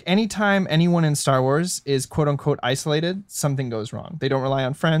 So like anytime anyone in Star Wars is quote unquote isolated, something goes wrong. They don't rely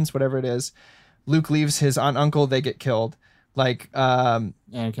on friends, whatever it is. Luke leaves his aunt uncle, they get killed. Like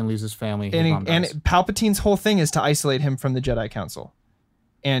Anakin leaves his family. His mom and dies. Palpatine's whole thing is to isolate him from the Jedi Council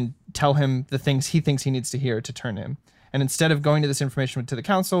and tell him the things he thinks he needs to hear to turn him. And instead of going to this information to the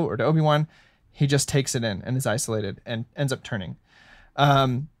Council or to Obi-Wan, he just takes it in and is isolated and ends up turning.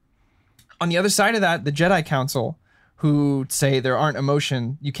 On the other side of that, the Jedi Council, who say there aren't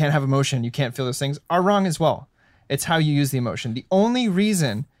emotion, you can't have emotion, you can't feel those things, are wrong as well. It's how you use the emotion. The only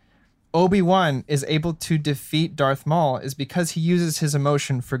reason Obi-Wan is able to defeat Darth Maul is because he uses his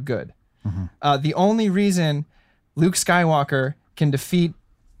emotion for good. The only reason Luke Skywalker can defeat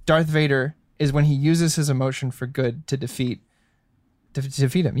Darth Vader is when he uses his emotion for good to defeat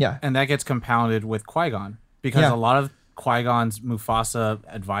him. Yeah. And that gets compounded with Qui-Gon because Yeah. a lot of Qui-Gon's Mufasa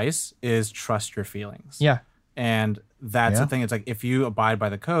advice is trust your feelings. Yeah. And that's Yeah. the thing. It's like if you abide by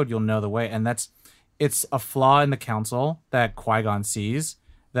the code, you'll know the way. And it's a flaw in the council that Qui-Gon sees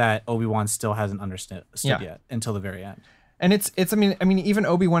that Obi-Wan still hasn't understood Yeah. yet until the very end. And it's I mean even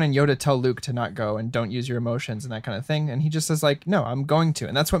Obi-Wan and Yoda tell Luke to not go and don't use your emotions and that kind of thing, and he just says like, no, I'm going to.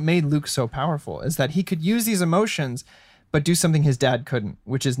 And that's what made Luke so powerful, is that he could use these emotions but do something his dad couldn't,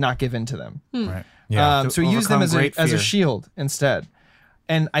 which is not give in to them. Right. Yeah. So he used them overcome as great a fear. shield instead.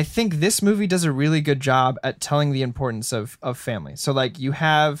 And I think this movie does a really good job at telling the importance of family. So like you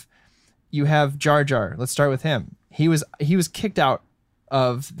have Jar Jar. Let's start with him. He was kicked out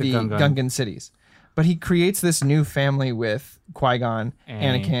of the Gungan. Gungan cities, but he creates this new family with Qui-Gon,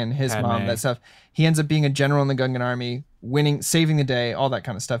 Annie, Anakin, his mom, Padme. that stuff. He ends up being a general in the Gungan army, winning, saving the day, all that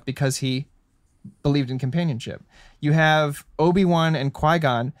kind of stuff, because he believed in companionship. You have Obi-Wan and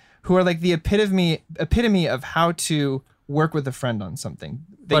Qui-Gon, who are like the epitome of how to work with a friend on something.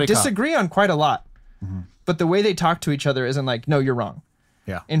 They Buddy cop. disagree on quite a lot, but the way they talk to each other isn't like, no, you're wrong.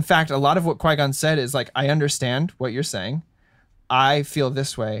 Yeah. In fact, a lot of what Qui-Gon said is like, I understand what you're saying. I feel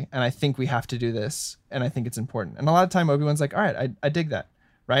this way, and I think we have to do this, and I think it's important. And a lot of time, Obi-Wan's like, all right, I dig that,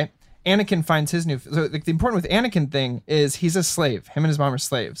 right? Anakin finds his new... So like, the important with Anakin thing is he's a slave. Him and his mom are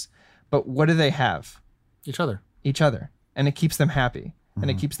slaves. But what do they have? Each other. Each other. And it keeps them happy, and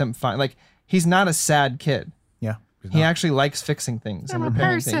it keeps them fine. Like, he's not a sad kid. Yeah. He actually likes fixing things and I'm a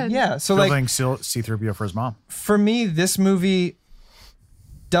repairing person. things. Yeah, so like... Building C-3PO for his mom. For me, this movie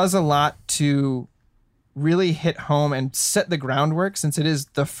does a lot to really hit home and set the groundwork, since it is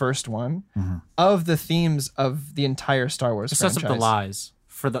the first one of the themes of the entire Star Wars It franchise. sets up the lies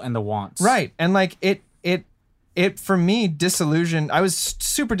and the wants. Right. And like it for me disillusioned. I was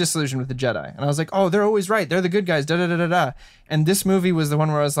super disillusioned with the Jedi. And I was like, oh, they're always right. They're the good guys. Da da da da da. And this movie was the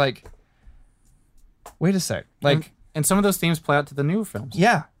one where I was like, wait a sec. Like, And some of those themes play out to the new films.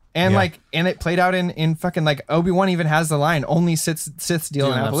 yeah. And Yeah. like, and it played out in fucking like Obi-Wan even has the line, only Siths deal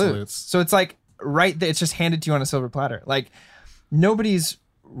in Deal in absolutes. absolutes. So it's like right there, it's just handed to you on a silver platter. Like nobody's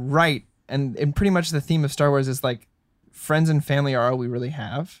right. And pretty much the theme of Star Wars is like friends and family are all we really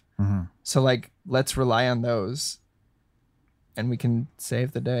have. So like, let's rely on those and we can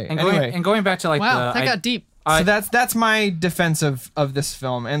save the day. And Anyway, going back to like Wow, that got deep. so that's my defense of this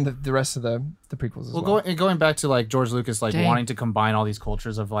film and the rest of the prequels as well. Going back to like George Lucas, like Dang. wanting to combine all these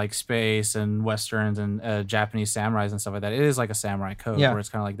cultures of like space and westerns and Japanese samurais and stuff like that. It is like a samurai code Yeah. where it's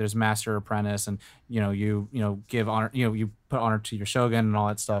kind of like there's master apprentice, and you give honor, you put honor to your shogun and all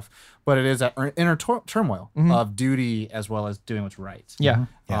that stuff. But it is that inner turmoil of duty as well as doing what's right. Yeah.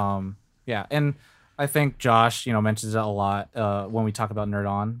 Yeah, and I think Josh, mentions it a lot when we talk about Nerd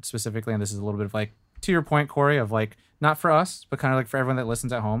On specifically, and this is a little bit of like, to your point, Corey, of like, not for us, but kind of like for everyone that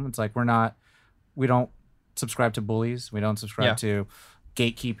listens at home. It's like we don't subscribe to bullies. We don't subscribe to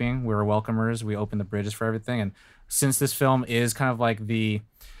gatekeeping. We're welcomers. We open the bridges for everything. And since this film is kind of like the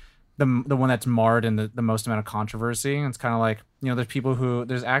one that's marred in the most amount of controversy, it's kind of like,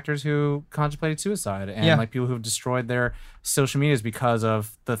 there's actors who contemplated suicide and like people who've destroyed their social medias because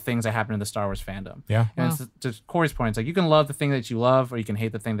of the things that happen in the Star Wars fandom. Yeah. And it's, to Corey's point, it's like you can love the thing that you love or you can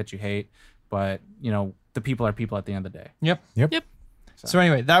hate the thing that you hate, but the people are people at the end of the day. Yep. So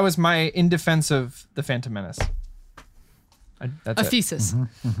anyway, that was my in defense of the Phantom Menace. That's A it. thesis.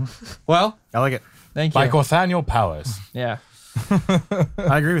 Well, I like it. Thank you. By Nathaniel Powers. Yeah.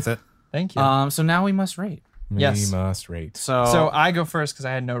 I agree with it. Thank you. so now we must rate. Yes. We must rate. So I go first because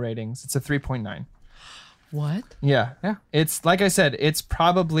I had no ratings. It's a 3.9. What? Yeah. Yeah. It's like I said, it's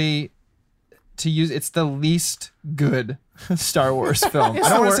probably it's the least good Star Wars film. I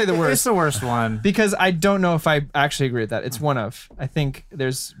don't want to say the It's worst the worst one. because I don't know if I actually agree with that. It's one of. I think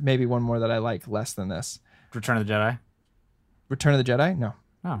there's maybe one more that I like less than this. Return of the Jedi. Return of the Jedi? No.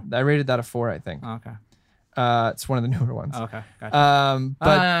 Oh. I rated that a 4, I think. Oh, okay. It's one of the newer ones. Okay.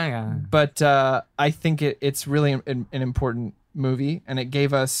 Gotcha. But I think it's really an important movie, and it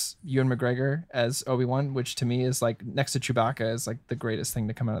gave us Ewan McGregor as Obi-Wan, which to me is like next to Chewbacca is like the greatest thing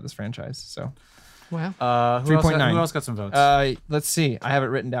to come out of this franchise. So Wow. Who 3.9. else got some votes? let's see. I have it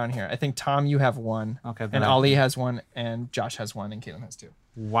written down here. I think Tom, you have 1. Okay, then And I- Ali has 1, and Josh has 1, and Caitlin has 2.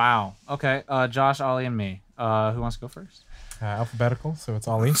 Wow. Okay. Josh, Ollie, and me. Who wants to go first? Alphabetical, so it's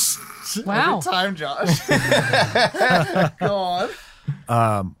Ollie. Wow. Time, Josh. Go on.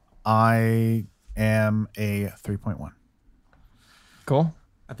 I am a 3.1. Cool.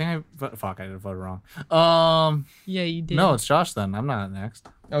 I think I did vote wrong. Yeah, you did. No, it's Josh then. I'm not next.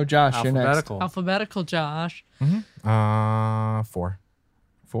 Oh, Josh, you're next. Alphabetical. Alphabetical, Josh. 4.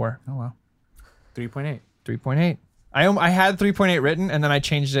 4. Oh, wow. 3.8. 3.8. I had 3.8 written, and then I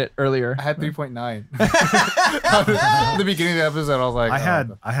changed it earlier. I had 3.9. At the beginning of the episode, I was like, I had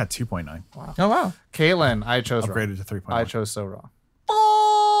 2.9. Oh, wow. Caitlin, I chose wrong. Upgraded to 3.1. I chose so wrong. 4.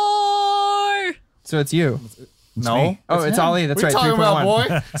 So it's you. No. me. Oh, it's Ali. That's What right. are you talking about,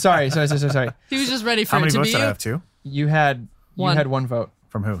 3.1. boy? Sorry. He was just ready for How it many to votes be did I you. have? 2? You had 1. 1 vote.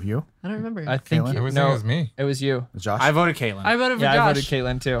 From who? You? I don't remember. I think Caitlin? It was, no, it was me. It was you. Josh? I voted Caitlin. I voted for Yeah, Josh. I voted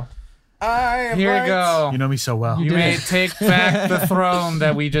Caitlin too. Here you go. You know me so well. You may take back the throne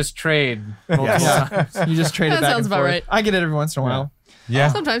that we just trade. Yeah. You just traded That back sounds and about forth. right. I get it every once in a while. Yeah.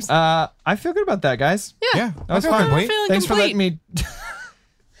 Sometimes. I feel good about that, guys. Yeah. That was I feel fun. complete. feeling Thanks complete. for letting me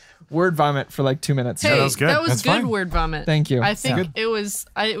word vomit for like 2 minutes. Hey, that was good. That was That's good fine. word vomit. Thank you. I think Yeah. it was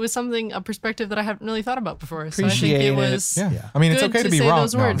something, a perspective that I haven't really thought about before. So I Appreciate think it. it was Yeah. I mean, it's good okay to be say wrong.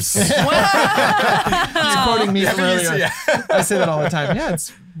 those No, I'm words. just kidding. He's quoting me from earlier. I say that all the time. Yeah,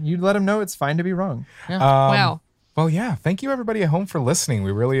 you let him know it's fine to be wrong. Wow. Well, yeah. Thank you, everybody at home, for listening.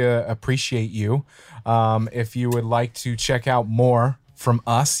 We really appreciate you. If you would like to check out more from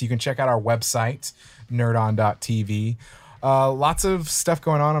us, you can check out our website, nerdon.tv. Lots of stuff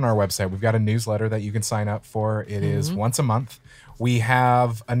going on our website. We've got a newsletter that you can sign up for. It is once a month. We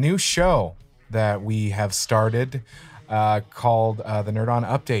have a new show that we have started called the Nerd On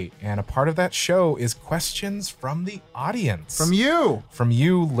Update. And a part of that show is questions from the audience. From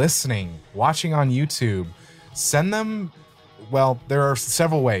you Listening, watching on YouTube. Send them. Well, there are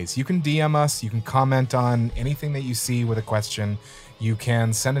several ways. You can DM us. You can comment on anything that you see with a question. You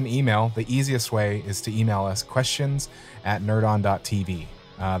can send an email. The easiest way is to email us questions@nerdon.tv.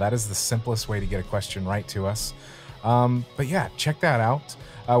 That is the simplest way to get a question right to us. But yeah, check that out.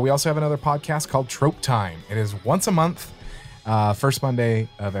 We also have another podcast called Trope Time. It is once a month, first Monday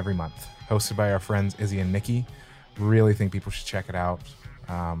of every month, hosted by our friends Izzy and Nikki. Really think people should check it out.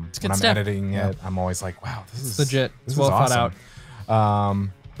 When good I'm stuff. editing it, I'm always like, wow, this is legit. This It's well is thought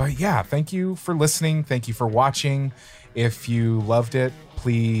awesome. But yeah, thank you for listening. Thank you for watching. If you loved it,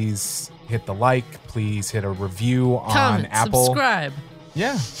 please hit the like. Please hit a review on Comment, Apple. subscribe.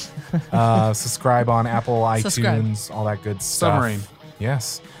 Yeah. Subscribe on Apple, Subscribe. iTunes, all that good stuff. Submarine.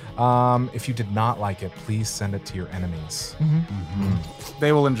 Yes. If you did not like it, please send it to your enemies.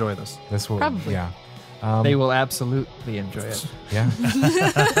 They will enjoy this. This will, Probably. yeah. They will absolutely enjoy it. Yeah.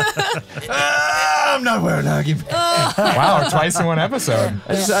 I'm not wearing hockey. Wow, twice in one episode.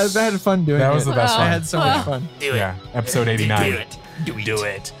 I had fun doing it. That was the best I one. had so much fun. Yeah. Episode 89. Do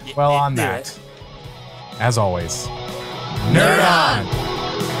it. Well, on that, as always, nerd on!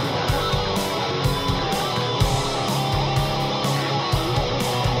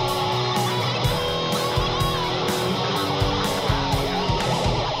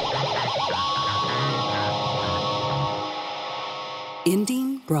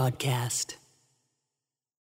 Ending broadcast.